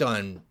passed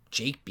on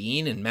Jake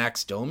Bean and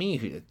Max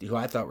Domi, who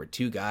I thought were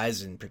two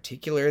guys in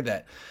particular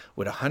that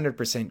would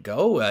 100%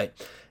 go.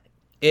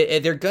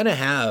 They're going to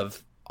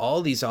have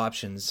all these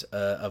options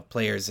of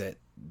players that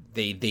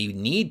they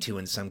need to,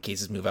 in some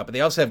cases, move up. But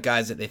they also have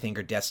guys that they think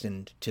are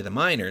destined to the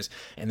minors.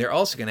 And they're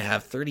also going to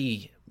have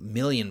 $30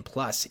 million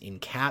plus in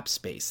cap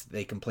space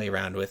they can play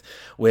around with,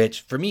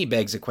 which for me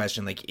begs a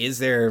question, like, is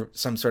there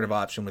some sort of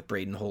option with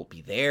Braden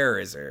Holtby there?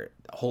 Is there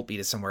Holtby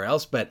to somewhere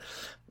else? But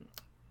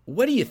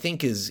what do you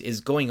think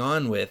is going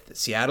on with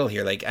Seattle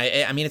here? Like,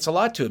 I mean, it's a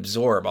lot to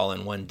absorb all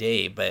in one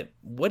day, but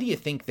what do you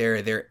think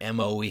their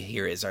MO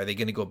here is? Are they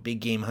going to go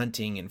big game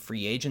hunting and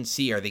free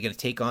agency? Are they going to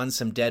take on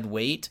some dead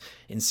weight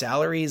in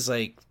salaries?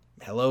 Like,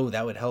 hello,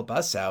 that would help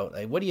us out.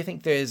 Like, what do you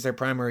think is their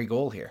primary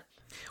goal here?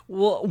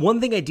 Well, one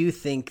thing I do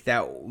think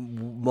that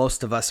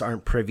most of us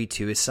aren't privy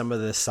to is some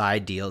of the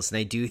side deals. And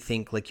I do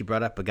think, like you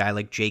brought up, a guy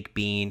like Jake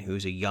Bean,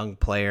 who's a young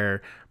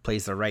player,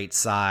 plays the right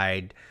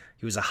side.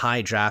 He was a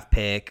high draft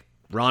pick.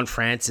 Ron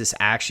Francis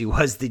actually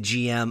was the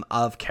GM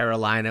of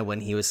Carolina when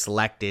he was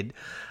selected.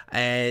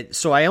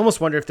 So I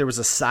almost wonder if there was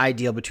a side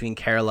deal between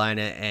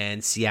Carolina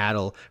and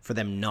Seattle for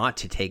them not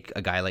to take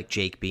a guy like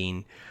Jake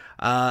Bean.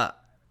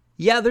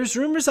 Yeah, there's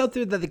rumors out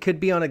there that they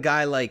could be on a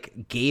guy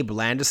like Gabe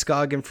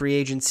Landeskog in free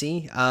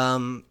agency.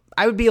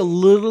 I would be a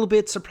little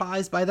bit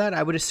surprised by that.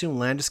 I would assume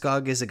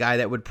Landeskog is a guy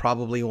that would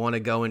probably want to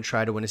go and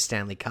try to win a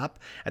Stanley Cup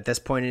at this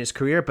point in his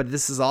career, but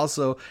this is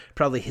also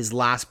probably his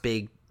last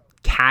big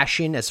cash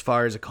in as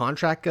far as a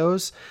contract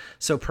goes.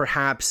 So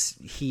perhaps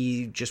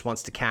he just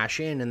wants to cash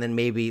in, and then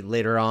maybe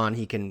later on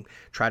he can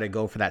try to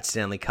go for that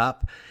Stanley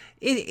Cup.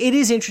 It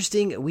is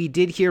interesting. We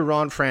did hear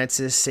Ron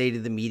Francis say to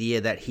the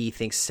media that he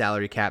thinks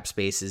salary cap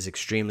space is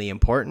extremely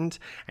important,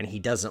 and he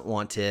doesn't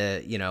want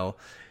to,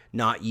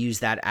 not use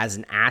that as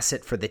an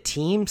asset for the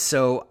team.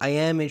 So I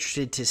am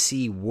interested to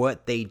see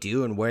what they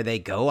do and where they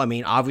go. I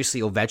mean,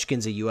 obviously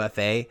Ovechkin's a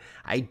UFA.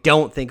 I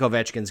don't think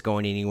Ovechkin's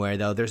going anywhere,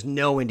 though. There's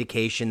no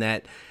indication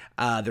that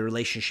the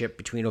relationship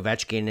between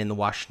Ovechkin and the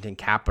Washington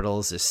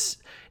Capitals is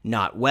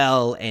not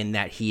well, and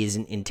that he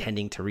isn't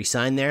intending to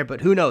resign there.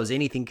 But who knows?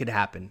 Anything could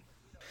happen.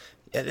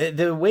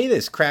 The way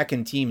this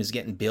Kraken team is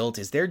getting built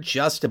is they're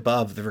just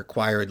above the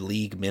required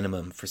league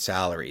minimum for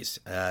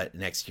salaries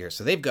next year.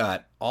 So they've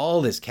got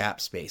all this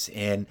cap space,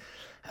 and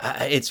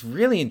it's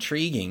really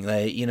intriguing.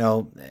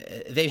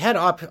 They've had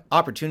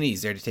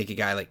opportunities there to take a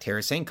guy like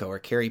Tarasenko or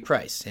Carey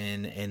Price,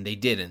 and they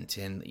didn't.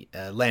 And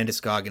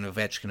Landeskog and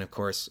Ovechkin, of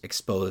course,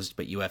 exposed,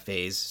 but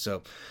UFAs,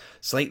 so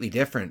slightly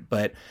different.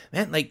 But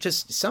man,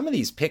 just some of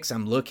these picks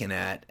I'm looking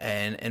at,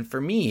 and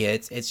for me,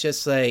 it's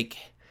just like,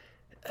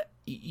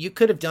 you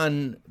could have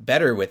done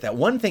better with that.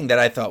 One thing that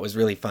I thought was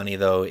really funny,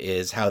 though,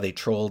 is how they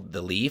trolled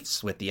the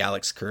Leafs with the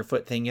Alex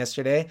Kerfoot thing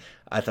yesterday.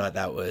 I thought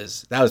that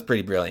was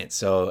pretty brilliant.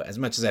 So as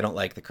much as I don't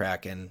like the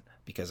Kraken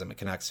because I'm a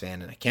Canucks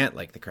fan and I can't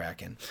like the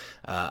Kraken,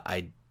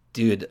 I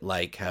did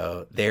like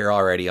how they're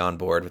already on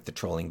board with the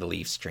trolling the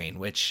Leafs train,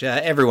 which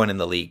everyone in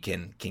the league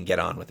can get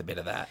on with a bit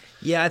of that.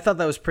 Yeah, I thought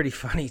that was pretty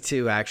funny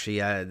too,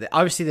 actually.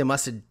 Obviously, they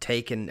must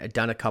have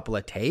done a couple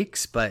of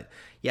takes, but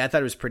yeah, I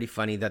thought it was pretty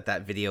funny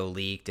that video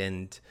leaked,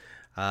 and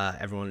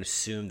everyone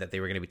assumed that they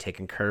were going to be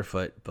taking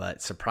Kerfoot,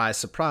 but surprise,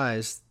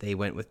 surprise, they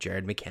went with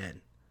Jared McCann.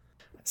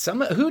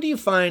 Who do you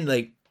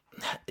find,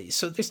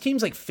 so there's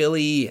teams like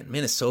Philly and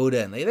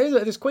Minnesota, and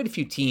there's quite a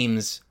few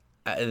teams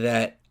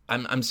that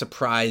I'm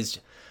surprised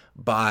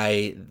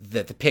by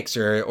that the picks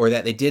or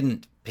that they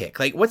didn't pick.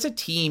 What's a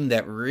team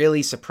that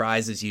really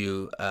surprises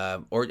you,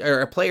 or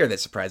a player that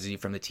surprises you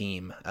from the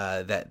team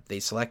that they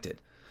selected?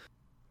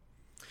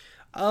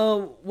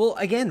 Well,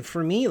 again,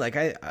 for me,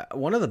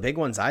 one of the big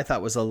ones I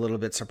thought was a little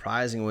bit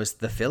surprising was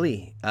the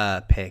Philly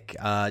pick,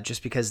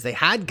 just because they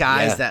had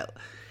guys that,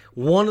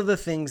 one of the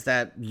things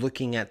that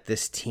looking at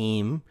this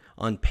team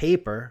on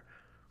paper,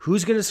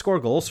 who's going to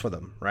score goals for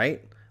them,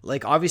 right?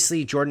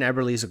 Obviously Jordan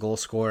Eberle is a goal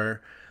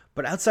scorer,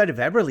 but outside of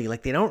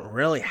Eberle, they don't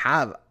really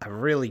have a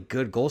really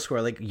good goal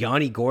scorer.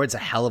 Yanni Gourde's a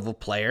hell of a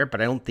player, but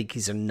I don't think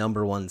he's a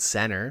number one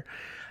center.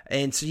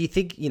 And so you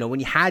think, when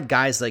you had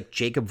guys like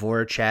Jacob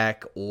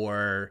Voracek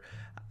or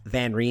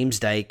Van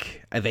Riemsdyk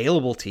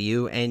available to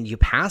you and you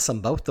pass on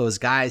both those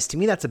guys, to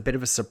me that's a bit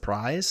of a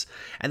surprise.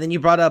 And then you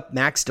brought up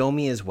Max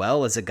Domi as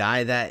well as a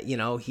guy that,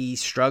 he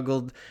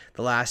struggled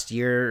the last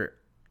year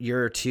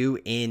or two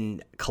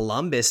in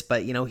Columbus,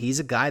 but he's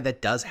a guy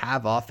that does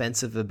have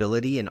offensive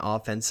ability and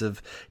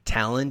offensive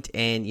talent,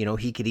 and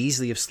he could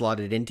easily have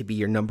slotted in to be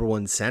your number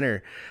one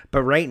center.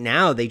 But right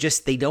now they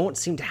don't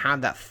seem to have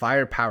that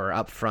firepower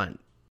up front.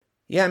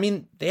 Yeah, I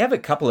mean, they have a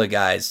couple of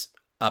guys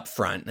up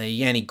front,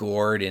 Yanni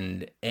Gourde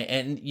and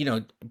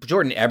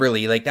Jordan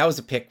Eberle. That was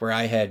a pick where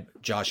I had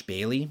Josh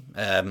Bailey.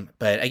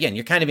 But again,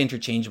 you're kind of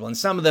interchangeable. And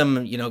some of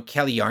them,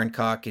 Kelly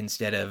Yarncock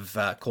instead of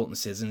Colton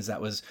Sissons,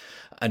 that was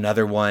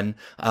another one.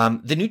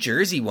 The New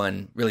Jersey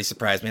one really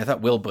surprised me. I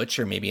thought Will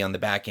Butcher maybe on the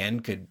back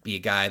end could be a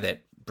guy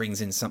that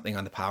brings in something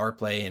on the power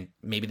play, and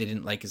maybe they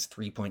didn't like his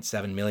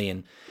 $3.7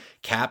 million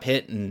cap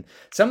hit. And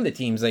some of the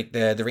teams like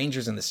the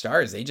Rangers and the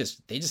Stars, they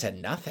just had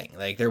nothing.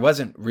 There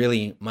wasn't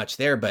really much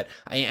there, but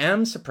I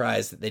am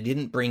surprised that they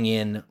didn't bring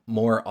in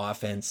more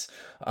offense.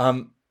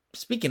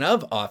 Speaking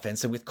of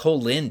offense, with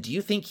Cole Lind, do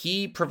you think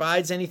he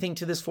provides anything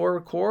to this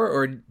forward core,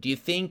 or do you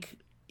think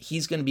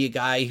he's going to be a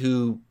guy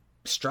who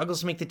struggles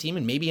to make the team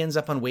and maybe ends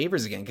up on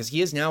waivers again? Because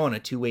he is now on a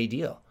 2-way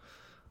deal.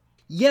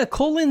 Yeah,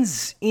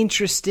 Colin's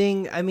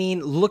interesting. I mean,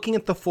 looking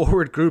at the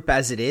forward group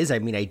as it is, I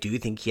do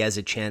think he has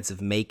a chance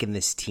of making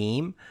this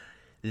team.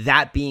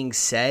 That being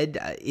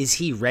said, is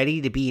he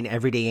ready to be an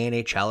everyday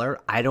NHLer?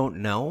 I don't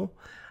know.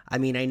 I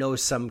know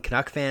some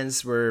Canuck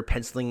fans were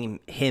penciling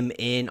him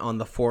in on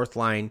the fourth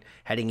line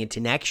heading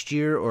into next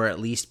year, or at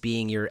least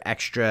being your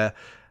extra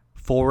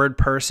forward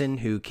person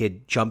who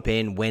could jump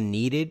in when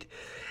needed.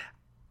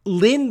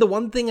 Lynn, the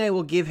one thing I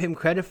will give him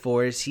credit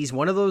for is he's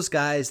one of those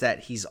guys that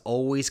he's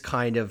always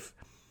kind of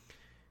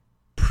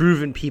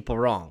proven people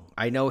wrong.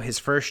 I know his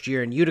first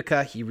year in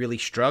Utica, he really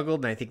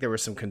struggled, and I think there were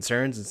some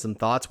concerns and some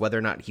thoughts whether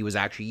or not he was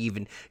actually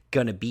even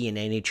going to be an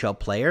NHL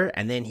player.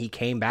 And then he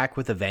came back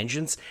with a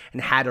vengeance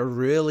and had a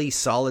really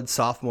solid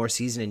sophomore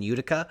season in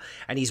Utica.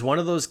 And he's one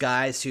of those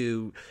guys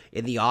who,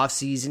 in the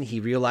offseason,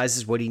 he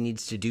realizes what he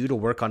needs to do to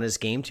work on his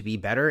game to be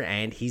better,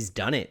 and he's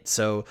done it.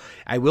 So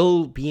I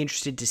will be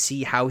interested to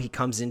see how he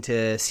comes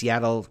into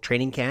Seattle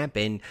training camp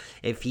and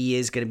if he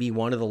is going to be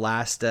one of the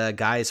last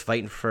guys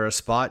fighting for a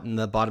spot in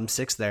the bottom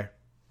six there.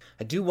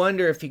 I do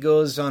wonder if he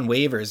goes on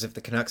waivers, if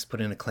the Canucks put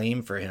in a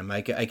claim for him.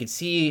 I could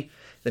see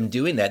them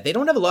doing that. They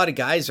don't have a lot of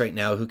guys right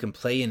now who can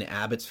play in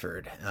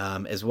Abbotsford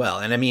as well.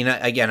 And I mean,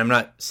 again, I'm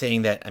not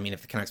saying that, I mean,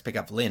 if the Canucks pick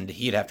up Lind,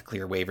 he'd have to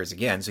clear waivers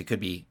again. So he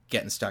could be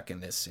getting stuck in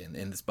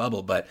this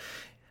bubble. But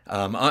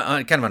on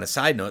kind of on a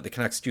side note, the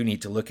Canucks do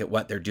need to look at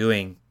what they're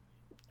doing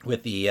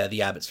with the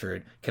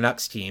Abbotsford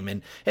Canucks team.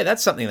 And hey,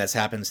 that's something that's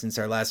happened since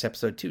our last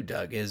episode too,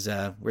 Doug, is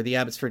we're the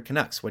Abbotsford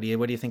Canucks. What do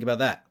you think about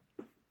that?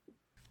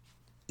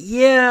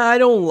 Yeah, I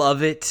don't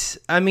love it.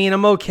 I mean,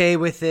 I'm okay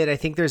with it. I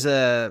think there's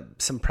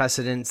some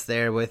precedence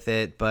there with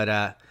it, but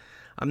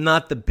I'm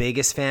not the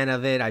biggest fan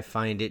of it. I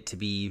find it to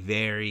be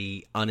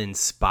very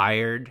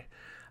uninspired.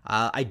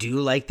 I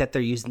do like that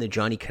they're using the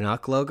Johnny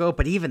Canuck logo,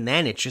 but even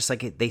then, it's just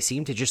like they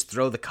seem to just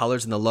throw the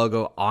colors and the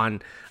logo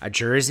on a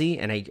jersey,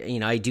 and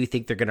I do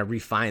think they're going to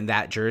refine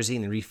that jersey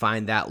and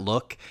refine that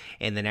look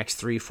in the next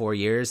 3-4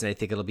 years, and I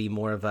think it'll be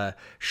more of a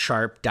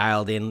sharp,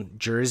 dialed-in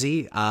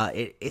jersey.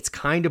 It's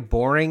kind of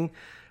boring.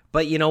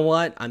 But you know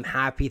what? I'm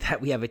happy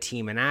that we have a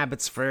team in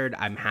Abbotsford.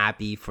 I'm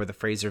happy for the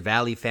Fraser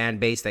Valley fan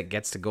base that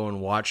gets to go and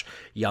watch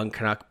young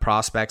Canuck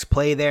prospects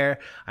play there.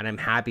 And I'm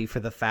happy for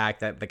the fact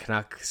that the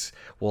Canucks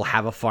will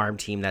have a farm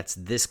team that's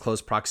this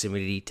close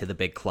proximity to the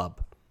big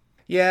club.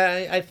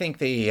 Yeah, I think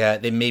they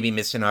maybe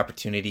missed an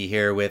opportunity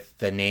here with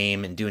the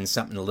name and doing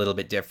something a little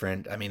bit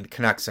different. I mean, the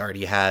Canucks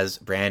already has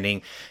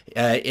branding.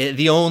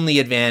 The only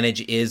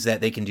advantage is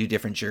that they can do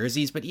different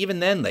jerseys. But even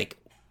then, like,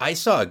 I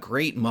saw a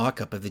great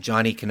mock-up of the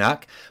Johnny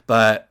Canuck,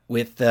 but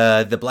with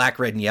the black,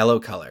 red, and yellow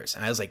colors.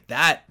 And I was like,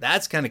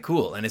 that's kind of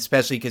cool. And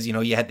especially because,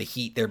 you had the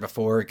Heat there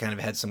before, it kind of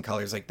had some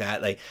colors like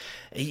that. Like,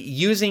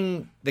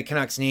 using the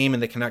Canucks name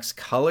and the Canucks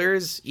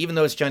colors, even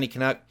though it's Johnny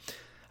Canuck,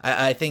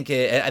 I think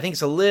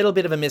it's a little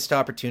bit of a missed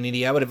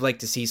opportunity. I would have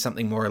liked to see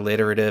something more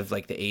alliterative,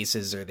 like the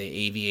Aces or the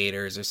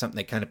Aviators, or something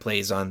that kind of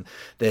plays on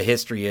the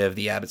history of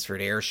the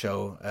Abbotsford Air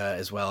Show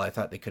as well. I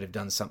thought they could have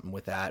done something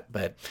with that,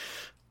 but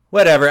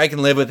whatever, I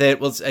can live with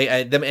it. Well,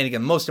 and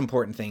again, most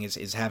important thing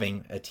is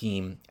having a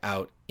team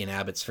out in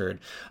Abbotsford.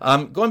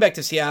 Going back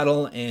to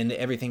Seattle and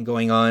everything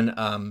going on,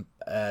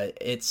 I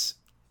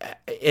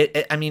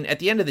mean, at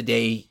the end of the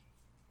day,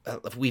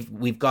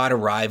 we've got a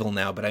rival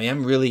now, but I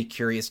am really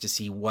curious to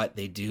see what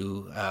they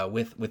do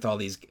with all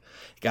these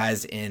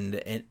guys, and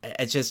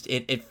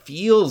it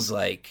feels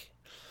like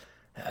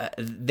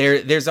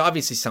there's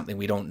obviously something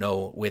we don't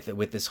know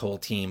with this whole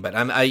team. But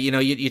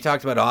you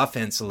talked about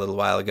offense a little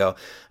while ago,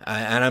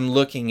 and I'm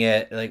looking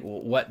at like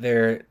what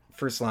their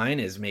first line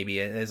is. Maybe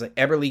it's like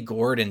Eberle,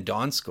 Gord, and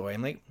Donskoy.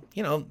 I'm like,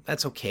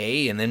 that's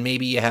okay. And then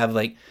maybe you have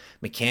like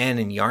McCann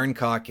and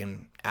Yarncock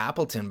and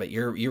Appleton. But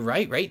you're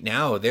right. Right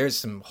now, there's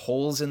some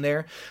holes in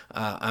there.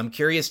 I'm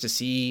curious to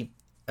see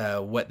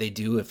what they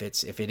do if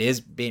it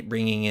is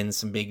bringing in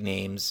some big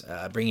names,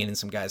 bringing in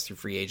some guys through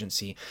free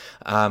agency.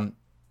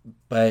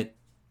 But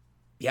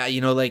yeah,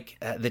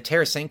 the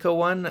Tarasenko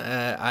one,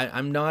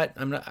 I'm not.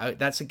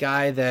 That's a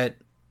guy that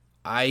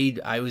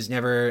I was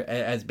never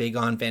as big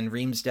on. Van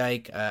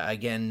Riemsdyk,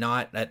 again,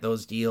 not at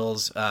those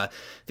deals. The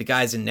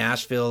guys in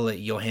Nashville,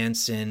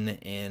 Johansson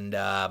and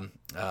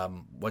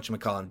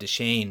whatchamacallit,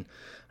 Duchesne,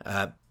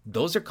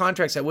 those are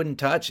contracts I wouldn't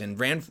touch. And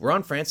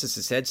Ron Francis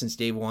has said since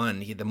day one,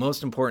 the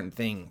most important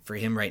thing for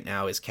him right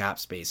now is cap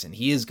space, and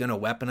he is going to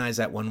weaponize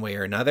that one way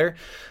or another.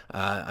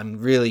 I'm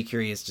really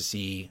curious to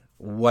see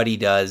what he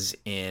does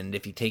and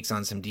if he takes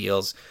on some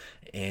deals.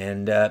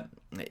 And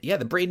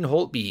the Braden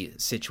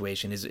Holtby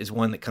situation is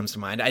one that comes to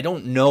mind. I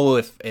don't know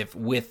if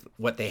with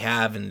what they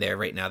have in there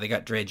right now, they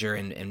got Dredger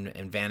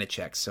and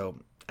Vanacek. So,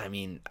 I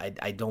mean,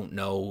 I don't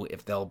know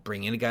if they'll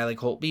bring in a guy like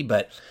Holtby,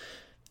 but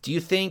do you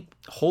think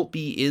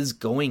Holtby is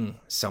going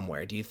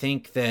somewhere? Do you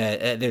think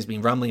that there's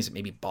been rumblings that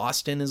maybe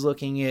Boston is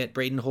looking at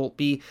Braden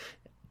Holtby?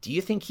 Do you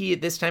think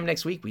this time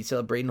next week we still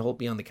have Braden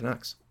Holtby on the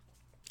Canucks?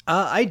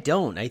 I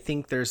don't. I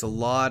think there's a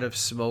lot of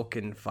smoke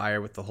and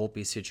fire with the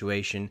Holtby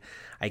situation.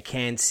 I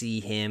can see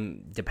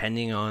him,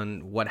 depending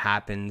on what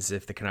happens,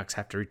 if the Canucks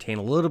have to retain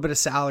a little bit of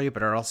salary,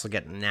 but are also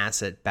getting an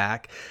asset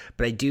back.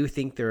 But I do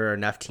think there are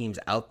enough teams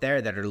out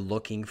there that are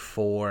looking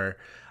for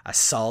a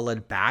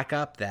solid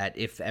backup, that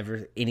if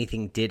ever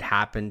anything did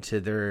happen to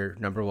their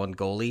number one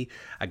goalie,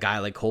 a guy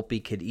like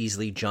Holtby could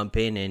easily jump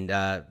in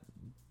and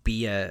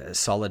be a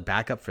solid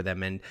backup for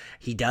them. And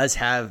he does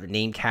have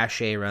name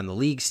cachet around the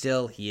league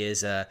still. He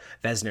is a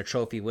Vezina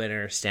Trophy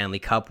winner, Stanley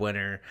Cup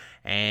winner,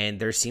 and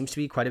there seems to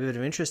be quite a bit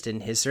of interest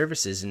in his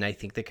services. And I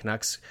think the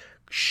Canucks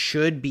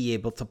should be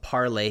able to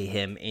parlay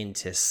him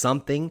into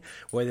something,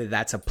 whether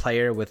that's a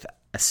player with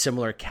a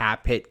similar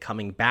cap hit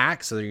coming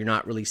back, so you're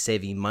not really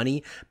saving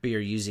money, but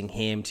you're using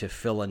him to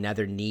fill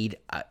another need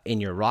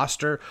in your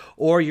roster,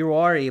 or you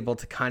are able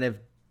to kind of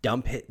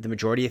dump the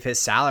majority of his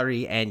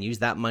salary and use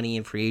that money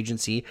in free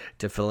agency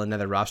to fill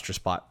another roster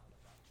spot.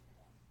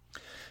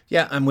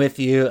 Yeah, I'm with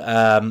you.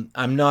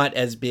 I'm not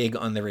as big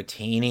on the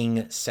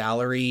retaining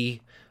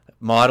salary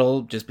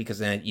model, just because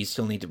then you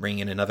still need to bring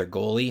in another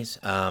goalie.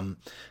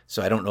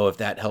 So I don't know if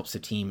that helps the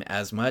team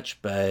as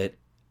much, but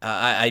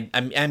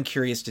I'm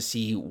curious to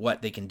see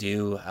what they can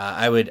do.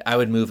 I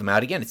would move them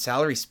out again. It's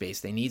salary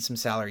space. They need some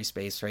salary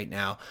space right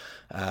now.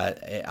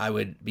 I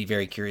would be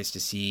very curious to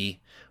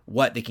see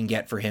what they can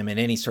get for him in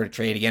any sort of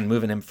trade. Again,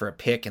 moving him for a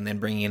pick and then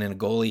bringing in a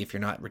goalie if you're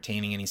not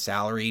retaining any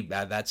salary,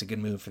 that's a good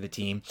move for the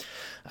team.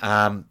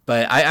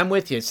 But I'm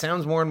with you. It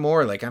sounds more and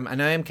more like I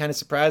am kind of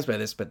surprised by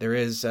this, but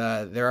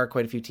there are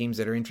quite a few teams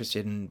that are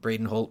interested in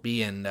Braden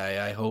Holtby, and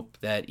I hope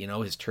that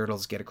his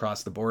Turtles get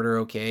across the border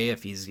okay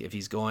if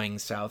he's going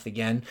south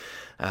again.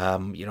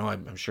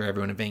 I'm sure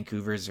everyone in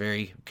Vancouver is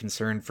very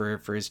concerned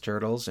for his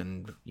Turtles,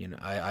 and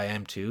I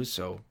am too.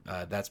 So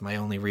that's my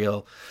only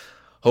real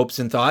hopes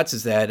and thoughts,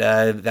 is that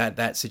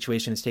that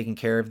situation is taken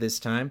care of this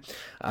time.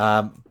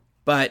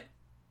 But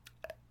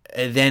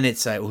then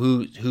it's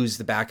who's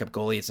the backup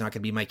goalie? It's not going to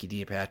be Mikey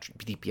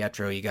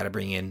DiPietro. You got to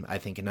bring in, I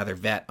think, another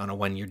vet on a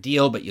 1-year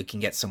deal, but you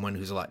can get someone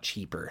who's a lot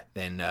cheaper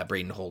than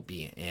Braden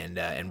Holtby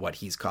and what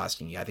he's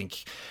costing you. I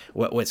think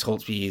what's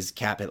Holtby's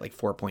cap at like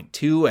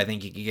 4.2. I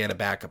think you could get a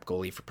backup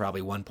goalie for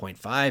probably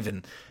 1.5.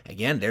 And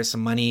again, there's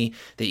some money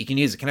that you can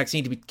use. The Canucks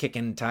need to be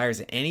kicking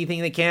tires at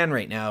anything they can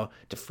right now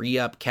to free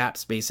up cap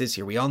space this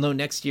year. We all know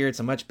next year it's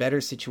a much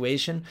better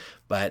situation,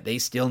 but they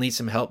still need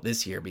some help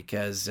this year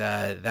because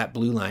that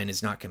blue line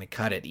is not going to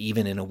cut it,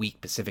 even in a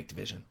weak Pacific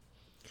Division.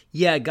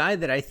 Yeah, a guy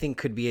that I think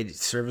could be a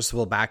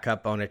serviceable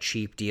backup on a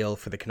cheap deal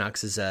for the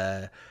Canucks is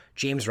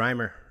James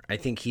Reimer. I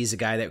think he's a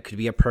guy that could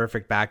be a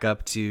perfect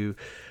backup to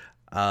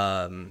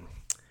Demko.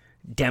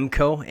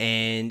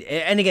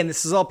 And again,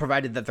 this is all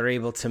provided that they're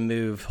able to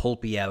move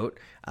Holtby out.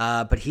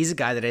 But he's a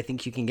guy that I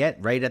think you can get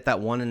right at that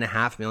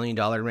 $1.5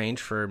 million range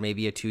for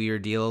maybe a 2-year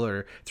deal,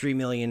 or $3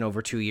 million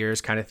over 2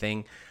 years kind of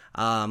thing.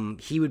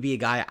 He would be a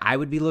guy I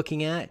would be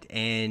looking at.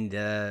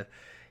 And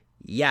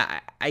yeah,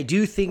 I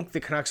do think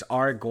the Canucks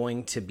are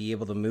going to be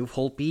able to move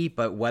Holtby,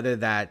 but whether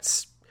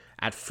that's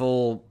at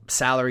full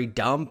salary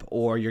dump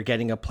or you're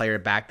getting a player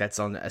back that's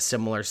on a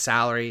similar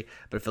salary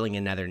but filling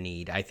another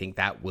need, I think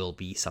that will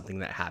be something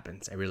that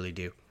happens. I really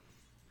do.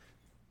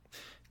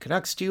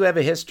 Canucks do have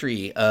a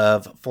history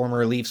of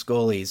former Leafs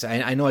goalies.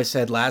 I know I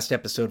said last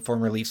episode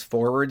former Leafs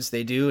forwards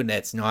they do, and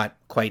that's not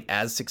quite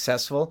as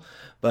successful.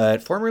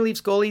 But former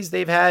Leafs goalies,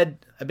 they've had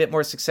a bit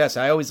more success.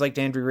 I always liked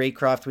Andrew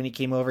Raycroft when he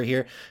came over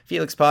here.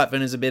 Felix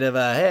Potvin is a bit of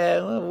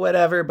a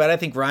whatever, but I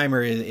think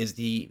Reimer is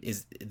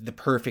the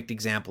perfect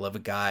example of a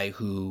guy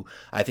who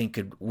I think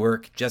could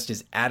work just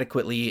as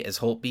adequately as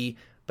Holtby,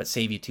 but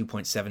save you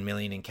 $2.7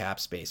 million in cap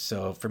space.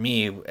 So for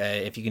me,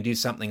 if you can do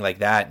something like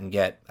that and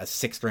get a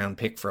 6th round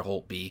pick for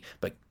Holtby,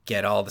 but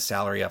get all the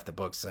salary off the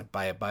books,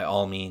 by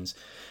all means,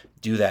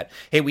 do that.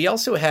 Hey, we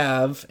also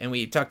have, and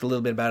we talked a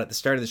little bit about it at the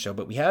start of the show,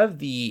 but we have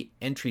the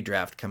entry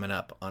draft coming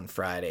up on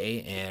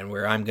Friday, and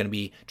where I'm going to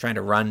be trying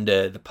to run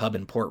to the pub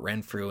in Port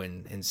Renfrew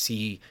and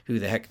see who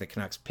the heck the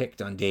Canucks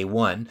picked on day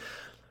one.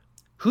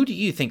 Who do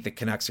you think the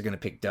Canucks are going to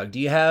pick, Doug? Do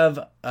you have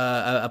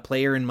a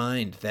player in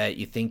mind that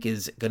you think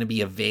is going to be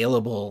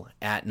available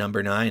at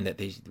number 9 that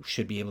they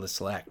should be able to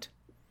select?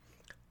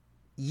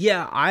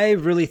 Yeah, I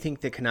really think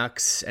the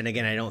Canucks, and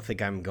again, I don't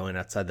think I'm going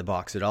outside the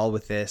box at all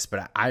with this,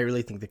 but I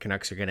really think the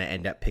Canucks are going to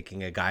end up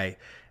picking a guy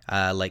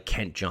like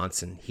Kent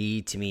Johnson.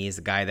 He, to me, is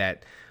the guy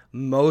that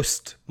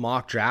most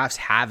mock drafts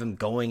have him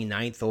going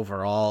 9th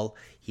overall.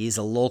 He's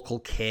a local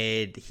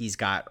kid. He's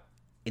got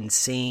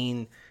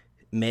insane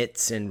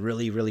mitts and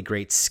really, really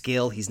great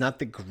skill. He's not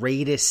the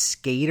greatest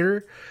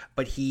skater,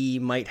 but he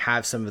might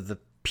have some of the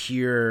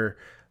pure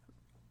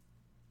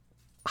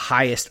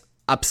highest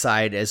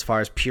upside as far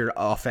as pure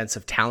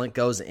offensive talent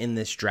goes in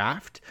this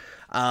draft.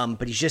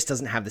 But he just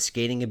doesn't have the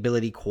skating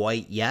ability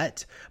quite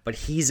yet. But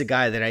he's a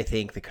guy that I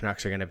think the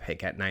Canucks are going to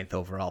pick at 9th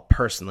overall,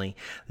 personally.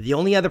 The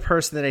only other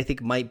person that I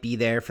think might be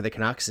there for the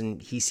Canucks, and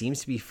he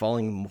seems to be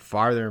falling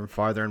farther and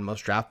farther in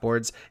most draft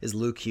boards, is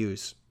Luke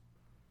Hughes.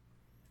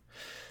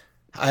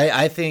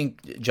 I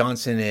think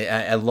Johnson,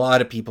 a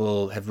lot of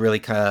people have really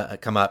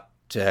come up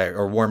to,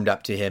 or warmed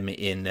up to him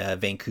in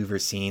Vancouver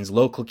scenes.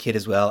 Local kid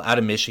as well, out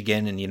of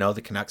Michigan, and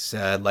the Canucks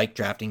like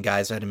drafting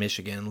guys out of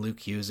Michigan. Quinn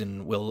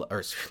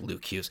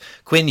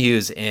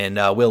Hughes and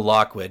Will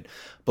Lockwood,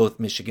 both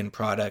Michigan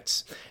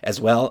products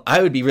as well.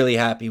 I would be really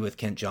happy with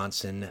Kent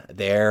Johnson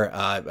there,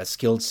 a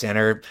skilled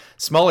center,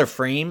 smaller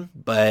frame,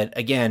 but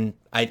again,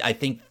 I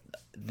think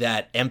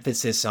that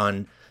emphasis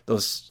on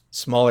those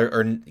smaller,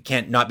 or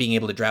not being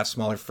able to draft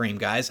smaller frame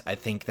guys, I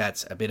think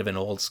that's a bit of an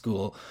old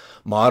school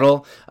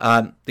model.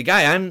 The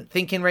guy I'm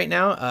thinking right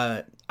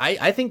now,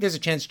 I think there's a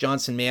chance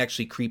Johnson may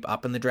actually creep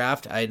up in the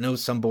draft. I know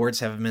some boards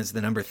have him as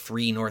the number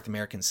 3 North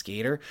American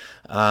skater.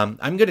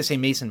 I'm going to say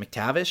Mason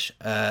McTavish,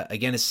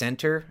 again, a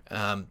center.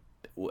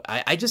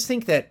 I just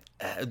think that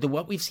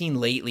what we've seen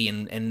lately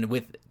and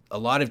with a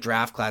lot of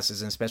draft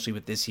classes, and especially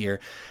with this year,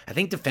 I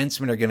think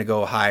defensemen are going to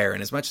go higher.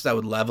 And as much as I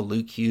would love a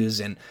Luke Hughes,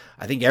 and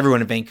I think everyone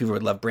in Vancouver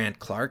would love Brandt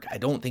Clark, I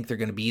don't think they're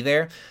going to be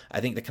there.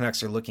 I think the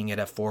Canucks are looking at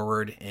a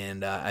forward,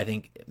 and I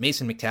think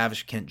Mason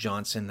McTavish, Kent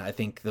Johnson, I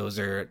think those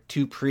are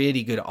two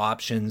pretty good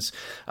options.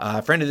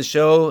 Friend of the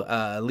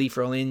show, Leaf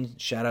Rolling,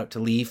 shout out to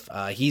Leaf.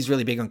 He's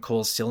really big on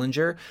Cole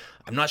Sillinger.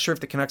 I'm not sure if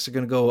the Canucks are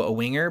going to go a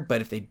winger,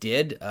 but if they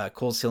did,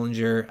 Cole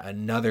Sillinger,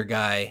 another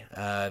guy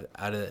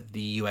out of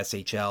the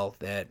USHL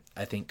that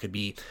I think could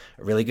be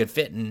a really good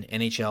fit in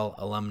NHL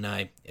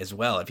alumni as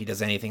well. If he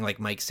does anything like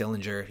Mike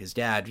Sillinger, his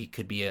dad, he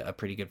could be a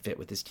pretty good fit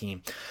with his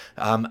team.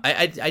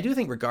 I do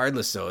think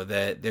regardless, though,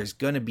 that there's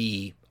going to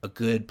be a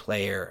good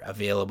player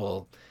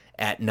available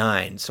at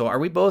 9. So are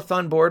we both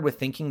on board with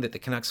thinking that the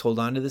Canucks hold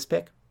on to this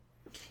pick?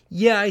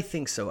 Yeah, I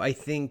think so. I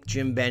think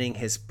Jim Benning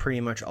has pretty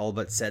much all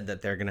but said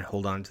that they're going to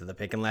hold on to the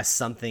pick unless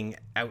something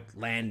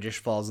outlandish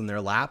falls in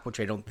their lap, which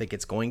I don't think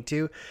it's going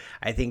to.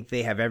 I think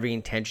they have every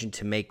intention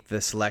to make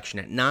the selection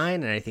at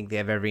 9, and I think they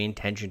have every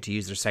intention to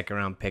use their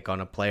second-round pick on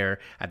a player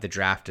at the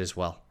draft as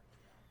well.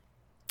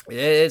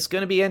 It's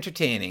going to be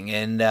entertaining.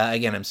 And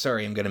again, I'm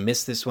sorry, I'm going to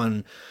miss this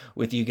one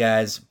with you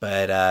guys,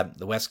 but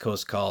the West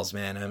Coast calls,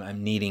 man.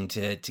 I'm needing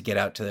to get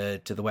out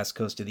to the West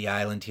Coast of the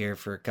island here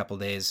for a couple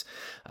days.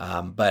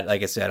 But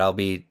like I said, I'll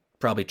be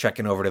probably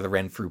trekking over to the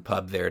Renfrew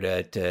pub there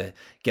to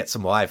get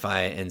some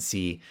Wi-Fi and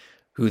see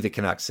who the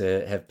Canucks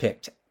have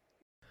picked.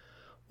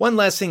 One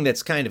last thing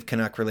that's kind of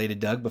Canuck related,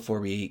 Doug, before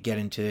we get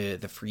into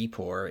the free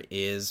pour,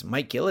 is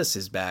Mike Gillis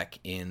is back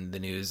in the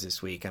news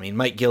this week. I mean,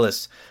 Mike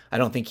Gillis, I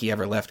don't think he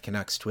ever left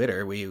Canucks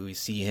Twitter. We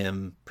see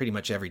him pretty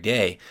much every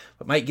day.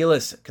 But Mike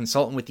Gillis,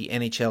 consultant with the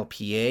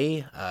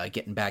NHLPA,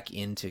 getting back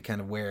into kind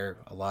of where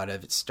a lot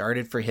of it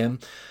started for him.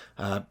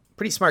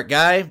 Pretty smart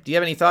guy. Do you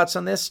have any thoughts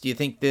on this? Do you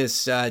think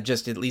this,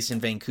 just at least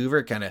in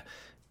Vancouver, kind of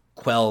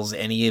quells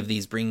any of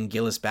these bring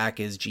Gillis back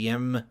as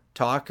GM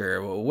talk?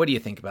 Or what do you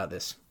think about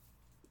this?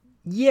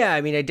 Yeah, I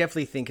mean, I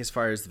definitely think as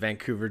far as the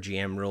Vancouver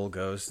GM role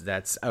goes,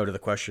 that's out of the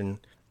question.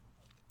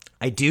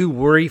 I do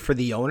worry for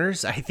the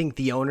owners. I think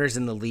the owners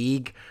in the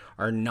league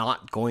are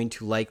not going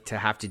to like to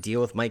have to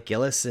deal with Mike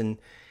Gillis in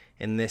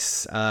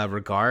this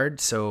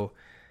regard. So,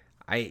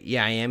 I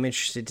am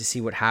interested to see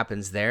what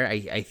happens there.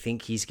 I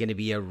think he's going to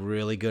be a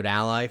really good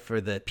ally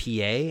for the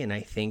PA, and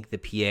I think the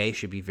PA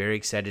should be very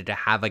excited to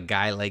have a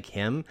guy like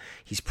him.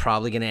 He's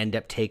probably going to end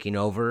up taking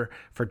over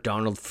for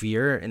Donald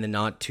Fehr in the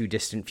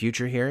not-too-distant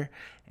future here.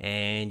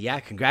 And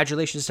yeah,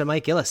 congratulations to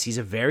Mike Gillis. He's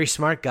a very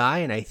smart guy,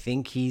 and I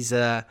think he's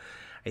going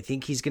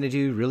to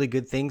do really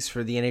good things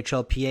for the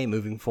NHLPA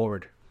moving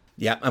forward.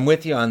 Yeah, I'm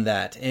with you on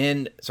that.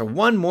 And so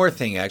one more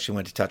thing I actually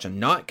want to touch on,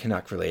 not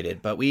Canuck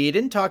related, but we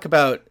didn't talk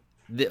about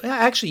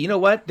actually, you know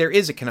what? There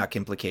is a Canuck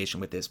implication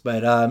with this,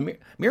 but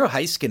Miro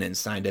Heiskanen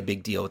signed a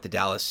big deal with the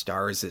Dallas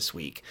Stars this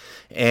week.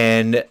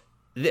 And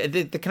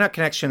the Canuck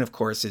connection, of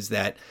course, is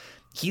that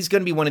he's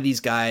going to be one of these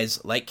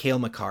guys like Cale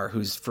Makar,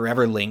 who's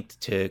forever linked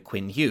to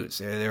Quinn Hughes.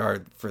 There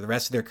are, for the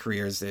rest of their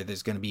careers,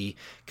 there's going to be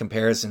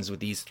comparisons with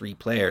these three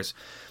players.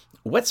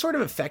 What sort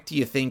of effect do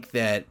you think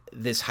that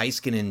this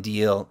Heiskanen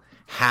deal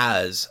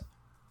has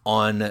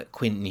on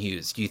Quentin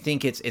Hughes? Do you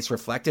think it's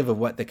reflective of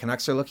what the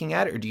Canucks are looking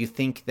at, or do you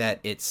think that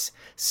it's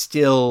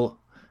still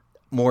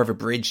more of a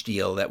bridge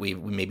deal that we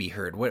maybe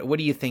heard? What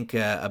do you think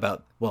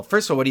about, well,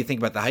 first of all, what do you think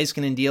about the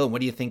Heiskanen deal, and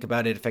what do you think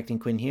about it affecting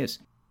Quinn Hughes?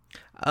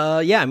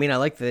 Yeah, I mean, I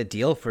like the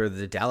deal for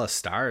the Dallas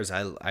Stars.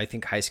 I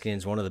think Heiskanen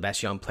is one of the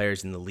best young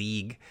players in the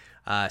league,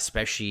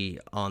 especially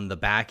on the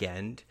back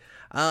end.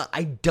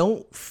 I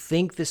don't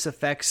think this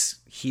affects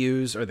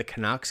Hughes or the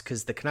Canucks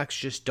because the Canucks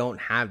just don't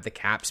have the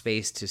cap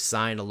space to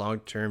sign a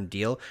long-term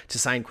deal, to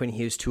sign Quinn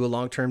Hughes to a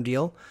long-term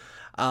deal.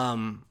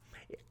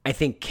 I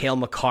think Cale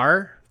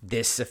Makar,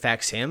 this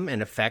affects him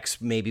and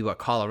affects maybe what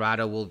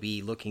Colorado will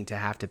be looking to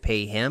have to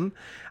pay him.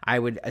 I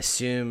would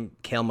assume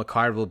Cale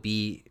Makar will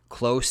be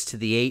close to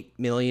the $8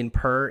 million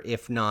per,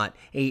 if not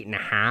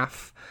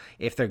 $8.5,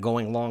 if they're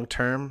going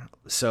long-term.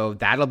 So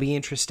that'll be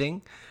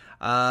interesting.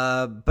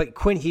 But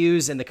Quinn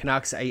Hughes and the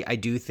Canucks, I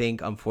do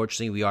think,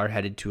 unfortunately, we are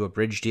headed to a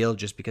bridge deal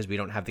just because we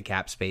don't have the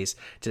cap space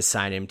to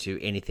sign him to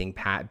anything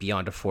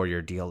beyond a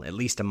 4-year deal, at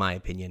least in my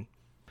opinion.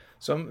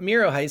 So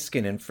Miro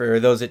Heiskanen, for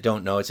those that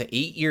don't know, it's an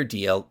 8-year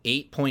deal,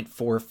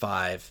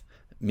 $8.45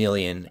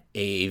 million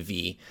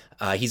AAV.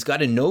 He's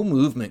got a no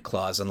movement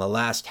clause on the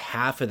last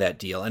half of that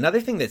deal. Another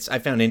thing that's I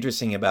found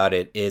interesting about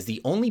it is the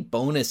only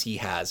bonus he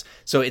has.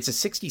 So it's a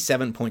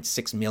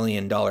 $67.6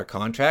 million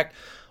contract.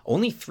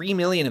 Only $3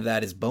 million of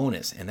that is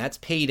bonus, and that's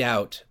paid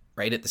out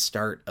right at the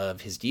start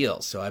of his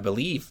deal. So I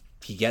believe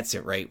he gets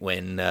it right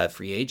when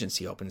free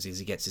agency opens,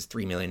 he gets his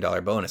 $3 million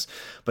bonus.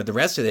 But the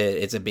rest of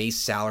it, it's a base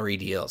salary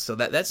deal. So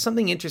that's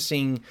something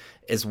interesting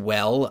as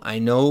well. I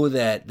know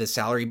that the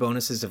salary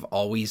bonuses have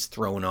always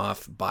thrown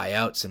off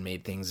buyouts and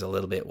made things a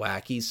little bit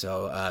wacky.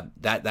 So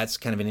that's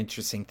kind of an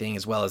interesting thing,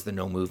 as well as the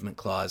no movement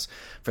clause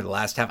for the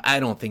last half. I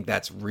don't think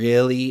that's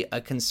really a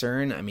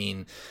concern. I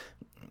mean,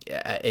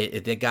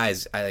 the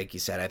guy's, like you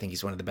said, I think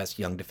he's one of the best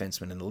young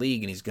defensemen in the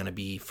league, and he's going to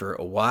be for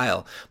a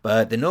while.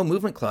 But the no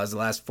movement clause the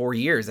last 4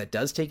 years, that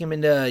does take him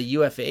into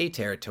UFA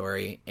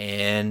territory,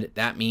 and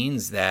that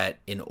means that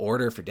in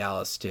order for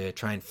Dallas to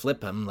try and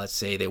flip him, let's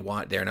say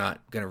they're not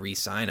going to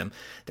re-sign him,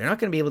 they're not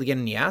going to be able to get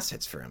any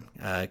assets for him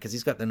because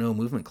he's got the no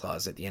movement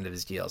clause at the end of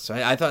his deal. So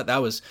I thought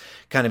that was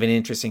kind of an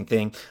interesting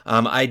thing.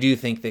 I do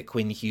think that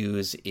Quinn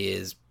Hughes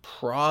is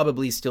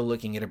probably still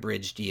looking at a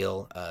bridge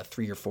deal, a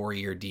 3 or 4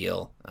 year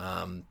deal,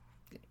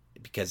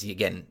 because he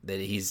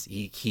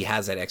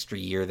has that extra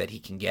year that he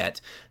can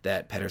get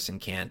that Pettersson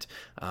can't.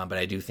 But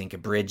I do think a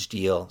bridge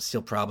deal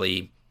still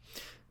probably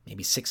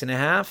maybe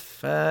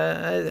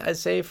 6.5, I'd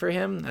say, for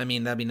him. I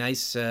mean, that'd be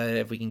nice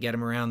if we can get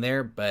him around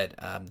there, but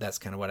that's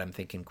kind of what I'm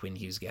thinking Quinn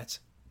Hughes gets.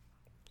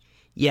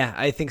 Yeah,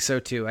 I think so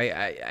too.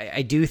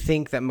 I do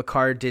think that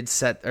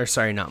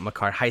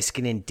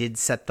Heiskanen did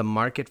set the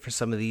market for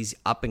some of these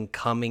up and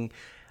coming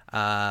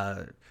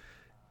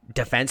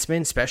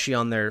defensemen, especially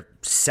on their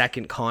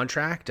second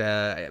contract.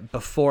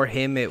 Before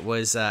him, it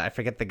was I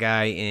forget the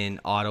guy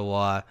in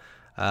Ottawa,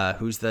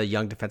 who's the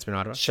young defenseman in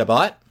Ottawa.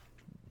 Chabot.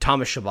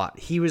 Thomas Chabot.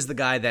 He was the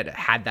guy that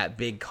had that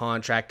big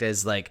contract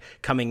as like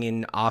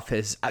coming out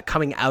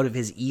of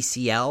his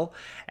ECL,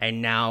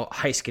 and now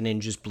Heiskanen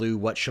just blew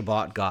what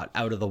Chabot got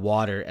out of the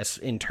water as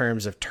in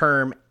terms of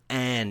term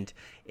and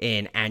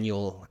in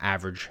annual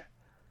average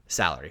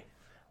salary.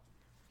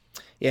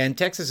 Yeah, and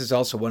Texas is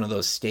also one of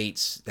those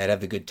states that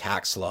have the good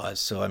tax laws.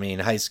 So, I mean,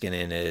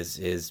 Heiskanen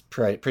is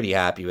pretty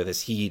happy with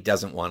this. He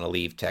doesn't want to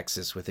leave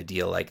Texas with a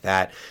deal like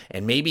that.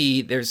 And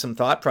maybe there's some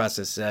thought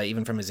process,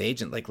 even from his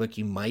agent, like, look,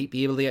 you might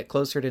be able to get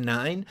closer to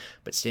 9,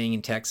 but staying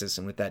in Texas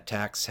and with that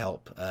tax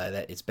help,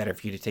 that it's better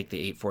for you to take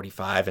the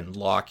 845 and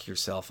lock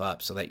yourself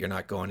up so that you're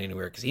not going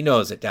anywhere. Because he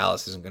knows that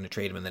Dallas isn't going to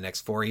trade him in the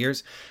next 4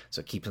 years.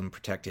 So keep him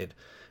protected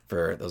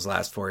for those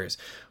last 4 years.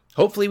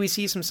 Hopefully we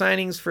see some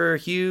signings for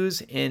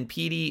Hughes and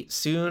Petey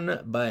soon,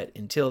 but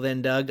until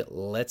then, Doug,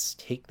 let's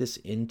take this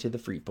into the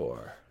free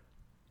pour.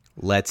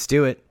 Let's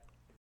do it.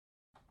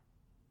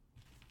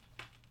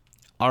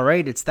 All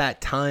right, it's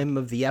that time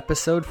of the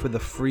episode for the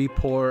free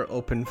pour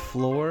open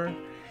floor.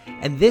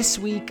 And this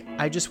week,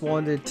 I just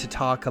wanted to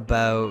talk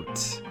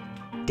about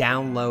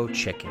Down Low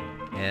Chicken,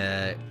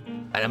 an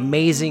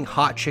amazing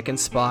hot chicken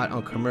spot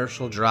on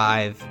Commercial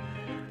Drive.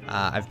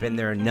 I've been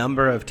there a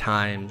number of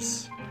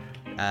times.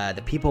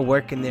 The people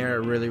working there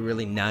are really,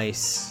 really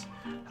nice.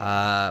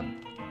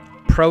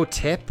 Pro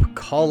tip,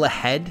 call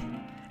ahead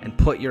and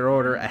put your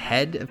order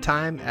ahead of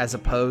time as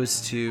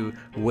opposed to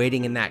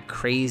waiting in that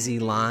crazy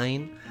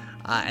line.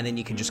 And then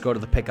you can just go to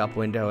the pickup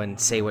window and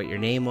say what your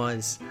name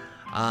was.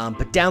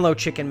 But Down Low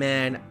Chicken,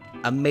 man,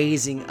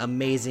 amazing,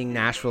 amazing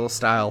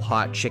Nashville-style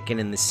hot chicken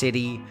in the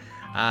city.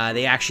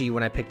 They actually,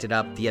 when I picked it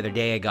up the other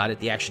day, I got it.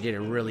 They actually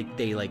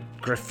they like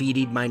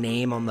graffitied my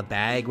name on the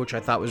bag, which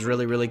I thought was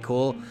really, really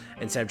cool.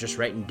 Instead of just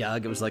writing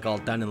Doug, it was like all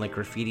done in like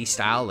graffiti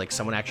style. Like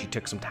someone actually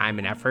took some time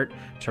and effort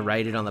to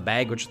write it on the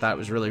bag, which I thought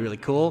was really, really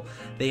cool.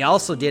 They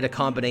also did a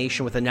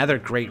combination with another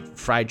great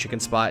fried chicken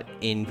spot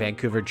in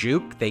Vancouver,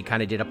 Juke. They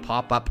kind of did a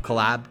pop-up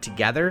collab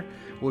together,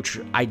 which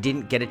I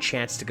didn't get a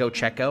chance to go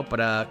check out,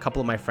 but a couple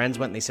of my friends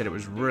went and they said it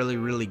was really,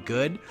 really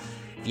good.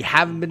 If you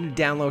haven't been to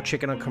Down Low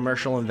Chicken on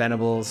Commercial and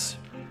Venables,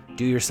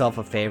 do yourself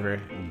a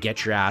favor and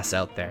get your ass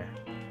out there.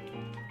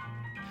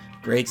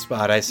 Great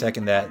spot. I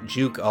second that.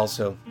 Juke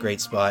also great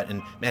spot.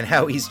 And man,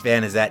 how East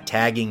Van is that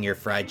tagging your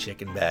fried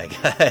chicken bag?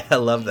 I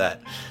love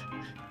that.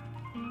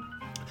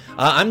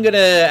 I'm going to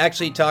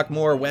actually talk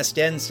more West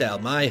End style,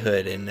 my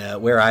hood,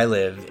 and where I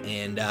live.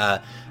 And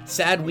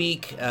sad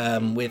week for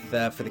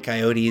the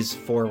Coyotes.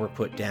 4 were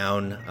put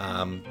down.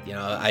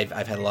 I've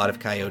had a lot of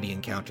Coyote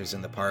encounters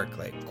in the park,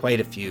 like quite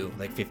a few,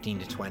 like 15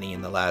 to 20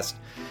 in the last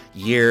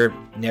year.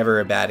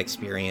 Never a bad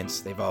experience.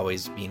 They've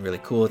always been really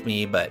cool with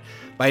me, but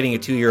biting a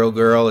 2-year-old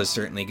girl is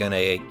certainly going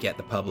to get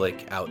the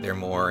public out there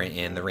more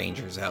and the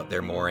Rangers out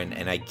there more,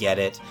 and I get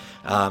it.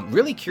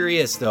 Really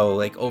curious, though,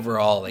 like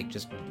overall, like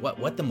just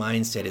what the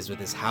mindset is with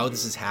this, how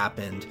this has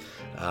happened,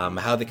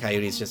 how the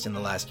Coyotes just in the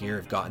last year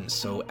have gotten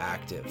so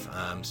active.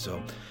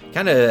 So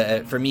kind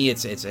of, for me,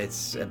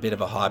 it's a bit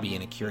of a hobby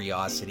and a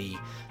curiosity.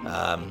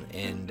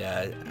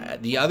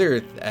 The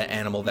other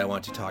animal that I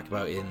want to talk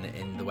about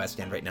in the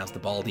West End right now is the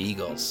bald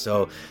eagles.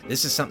 So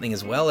this is something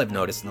as well I've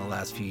noticed in the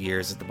last few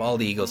years, is the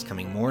bald eagles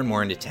coming more and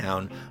more into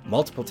town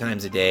multiple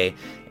times a day,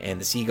 and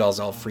the seagulls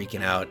all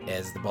freaking out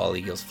as the bald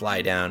eagles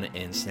fly down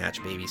and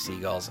snatch baby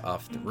seagulls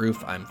off the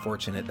roof. I'm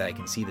fortunate that I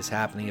can see this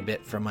happening a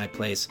bit from my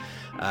place.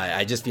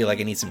 I just feel like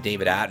I need some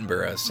David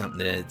Attenborough,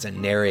 something to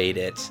narrate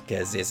it,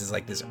 because this is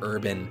like this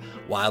urban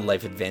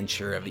wildlife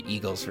adventure of the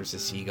eagles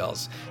versus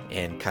seagulls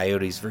and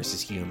coyotes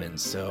versus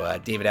humans. So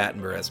David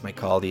Attenborough, that's my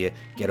call to you.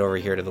 Get over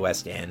here to the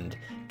West End,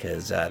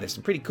 because there's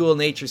some pretty cool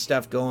nature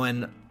stuff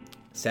going.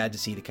 Sad to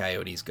see the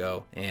coyotes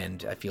go,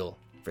 and I feel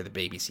for the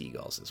baby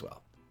seagulls as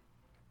well.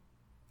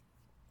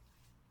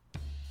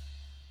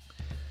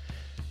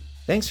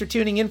 Thanks for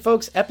tuning in,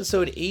 folks.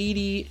 Episode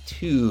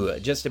 82,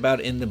 just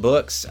about in the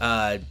books.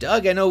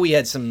 Doug, I know we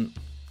had some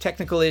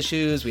technical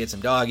issues. We had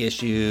some dog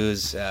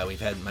issues. We've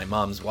had my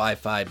mom's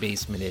Wi-Fi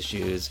basement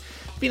issues.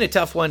 It's been a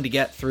tough one to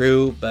get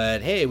through,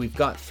 but hey, we've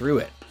got through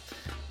it.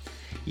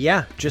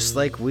 Yeah, just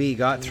like we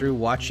got through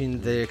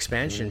watching the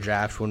expansion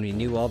draft when we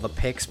knew all the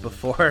picks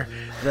before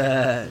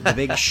the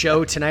big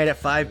show tonight at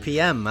 5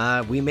 p.m.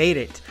 We made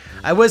it.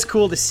 It was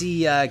cool to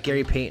see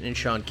Gary Payton and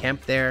Sean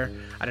Kemp there.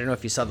 I don't know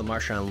if you saw the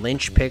Marshawn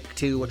Lynch pick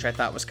too, which I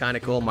thought was kind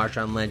of cool.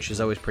 Marshawn Lynch is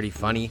always pretty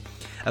funny.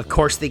 Of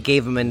course, they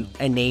gave him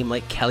a name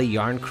like Kelly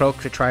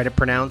Yarncroke to try to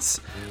pronounce,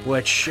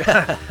 which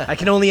I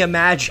can only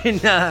imagine.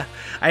 I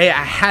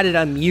had it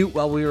on mute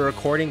while we were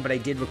recording, but I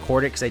did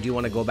record it because I do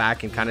want to go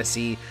back and kind of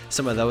see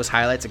some of those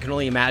highlights. I can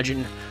only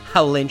imagine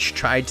how Lynch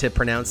tried to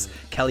pronounce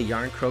Kelly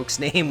Yarncroke's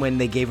name when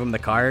they gave him the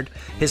card.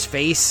 His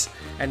face,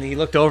 and he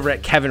looked over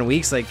at Kevin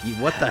Weeks like,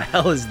 what the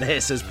hell is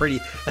this? It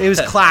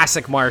was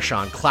classic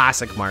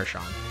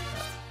Marshawn.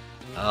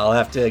 I'll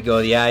have to go.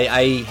 Yeah,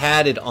 I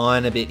had it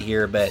on a bit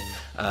here, but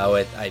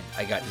I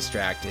got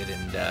distracted,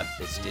 and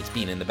it's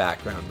been in the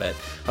background. But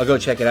I'll go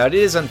check it out. It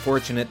is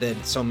unfortunate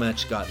that so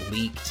much got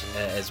leaked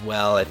as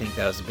well. I think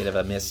that was a bit of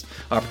a missed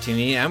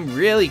opportunity. I'm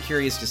really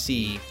curious to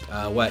see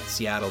what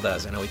Seattle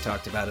does. I know we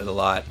talked about it a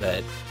lot,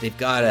 but they've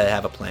got to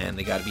have a plan.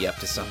 They got to be up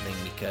to something,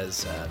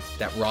 because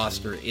that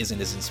roster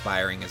isn't as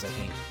inspiring as I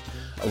think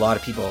a lot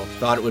of people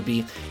thought it would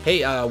be.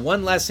 Hey,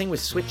 one last thing with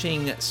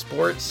switching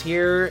sports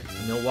here.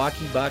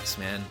 Milwaukee Bucks,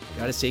 man.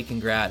 Gotta say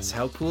congrats.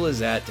 How cool is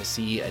that to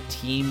see a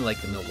team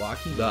like the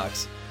Milwaukee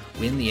Bucks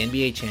win the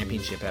NBA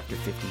championship after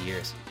 50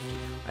 years?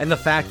 And the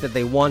fact that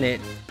they won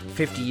it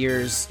 50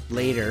 years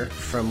later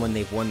from when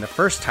they've won the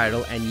first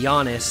title, and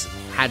Giannis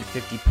had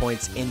 50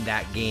 points in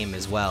that game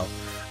as well.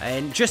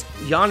 And just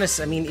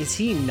Giannis, I mean, is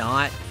he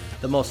not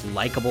the most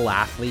likable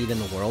athlete in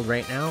the world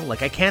right now?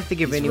 Like, I can't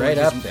think of anyone right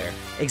up there.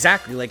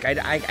 Exactly. Like,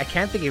 I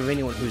can't think of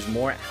anyone who's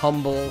more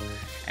humble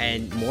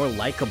and more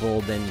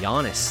likable than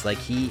Giannis. Like,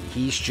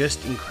 he's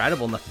just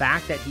incredible. And the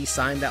fact that he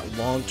signed that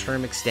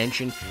long-term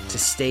extension to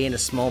stay in a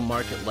small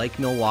market like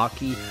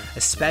Milwaukee,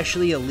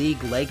 especially a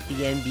league like the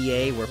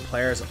NBA where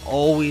players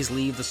always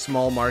leave the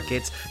small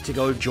markets to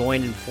go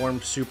join and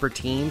form super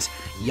teams,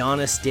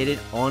 Giannis did it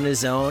on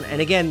his own.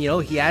 And again,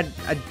 he had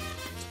a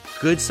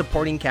good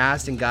supporting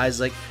cast and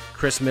guys like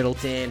Chris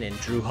Middleton and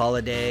Drew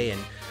Holiday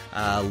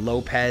and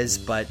Lopez,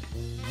 but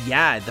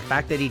yeah, the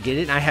fact that he did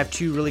it, and I have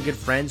two really good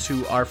friends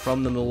who are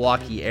from the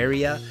Milwaukee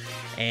area,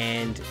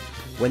 and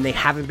when they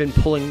haven't been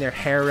pulling their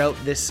hair out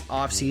this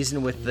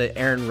offseason with the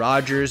Aaron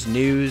Rodgers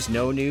news,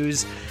 no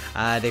news,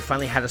 they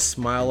finally had a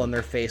smile on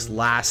their face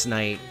last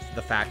night,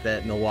 the fact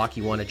that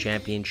Milwaukee won a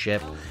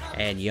championship,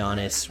 and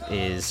Giannis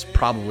is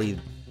probably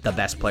the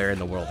best player in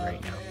the world right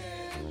now.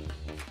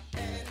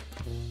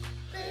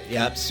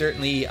 Yeah,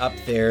 certainly up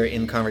there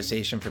in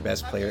conversation for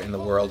best player in the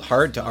world.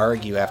 Hard to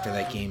argue after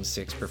that Game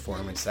 6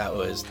 performance. That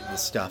was the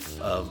stuff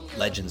of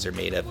legends are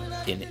made of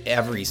in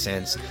every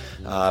sense.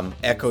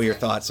 Echo your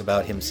thoughts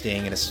about him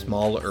staying in a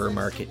smaller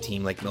market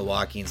team like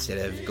Milwaukee instead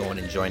of going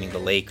and joining the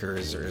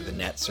Lakers or the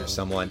Nets or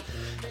someone.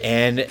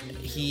 And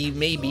he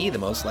may be the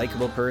most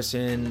likable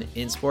person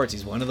in sports.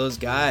 He's one of those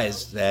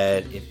guys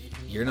that if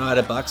you're not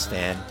a Bucks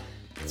fan,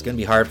 it's going to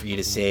be hard for you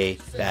to say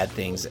bad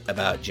things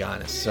about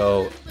Giannis.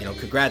 So,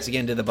 congrats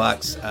again to the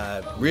Bucks.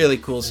 Really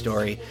cool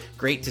story.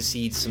 Great to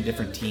see some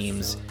different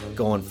teams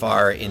going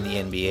far in the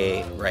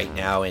NBA right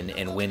now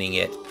and winning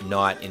it,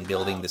 not in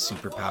building the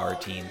superpower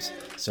teams.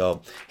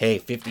 So, hey,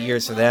 50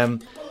 years for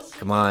them.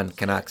 Come on,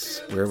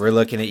 Canucks. We're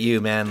looking at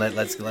you, man.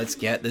 Let's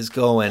get this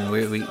going.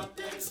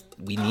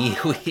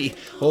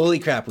 Holy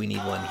crap, we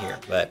need one here.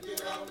 But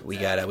we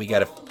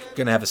gotta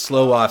gonna have a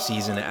slow off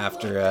season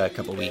after a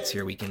couple weeks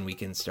here. We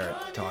can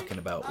start talking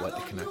about what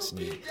the Canucks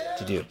need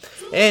to do.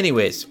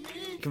 Anyways,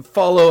 you can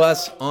follow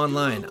us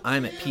online.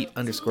 I'm at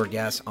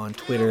Pete_Gas on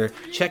Twitter.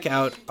 Check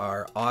out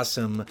our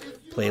awesome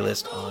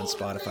playlist on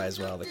Spotify as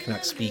well. The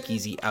Canucks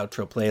Speakeasy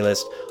outro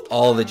playlist.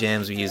 All the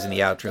jams we use in the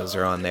outros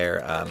are on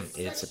there.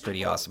 It's a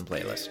pretty awesome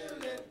playlist.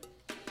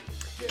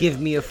 Give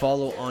me a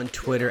follow on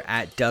Twitter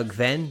at Doug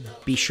Venn.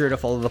 Be sure to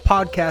follow the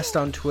podcast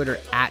on Twitter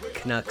at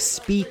Canucks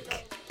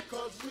Speak.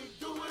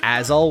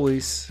 As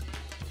always,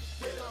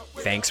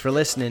 thanks for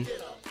listening.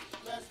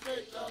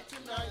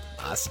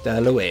 Hasta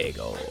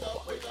luego.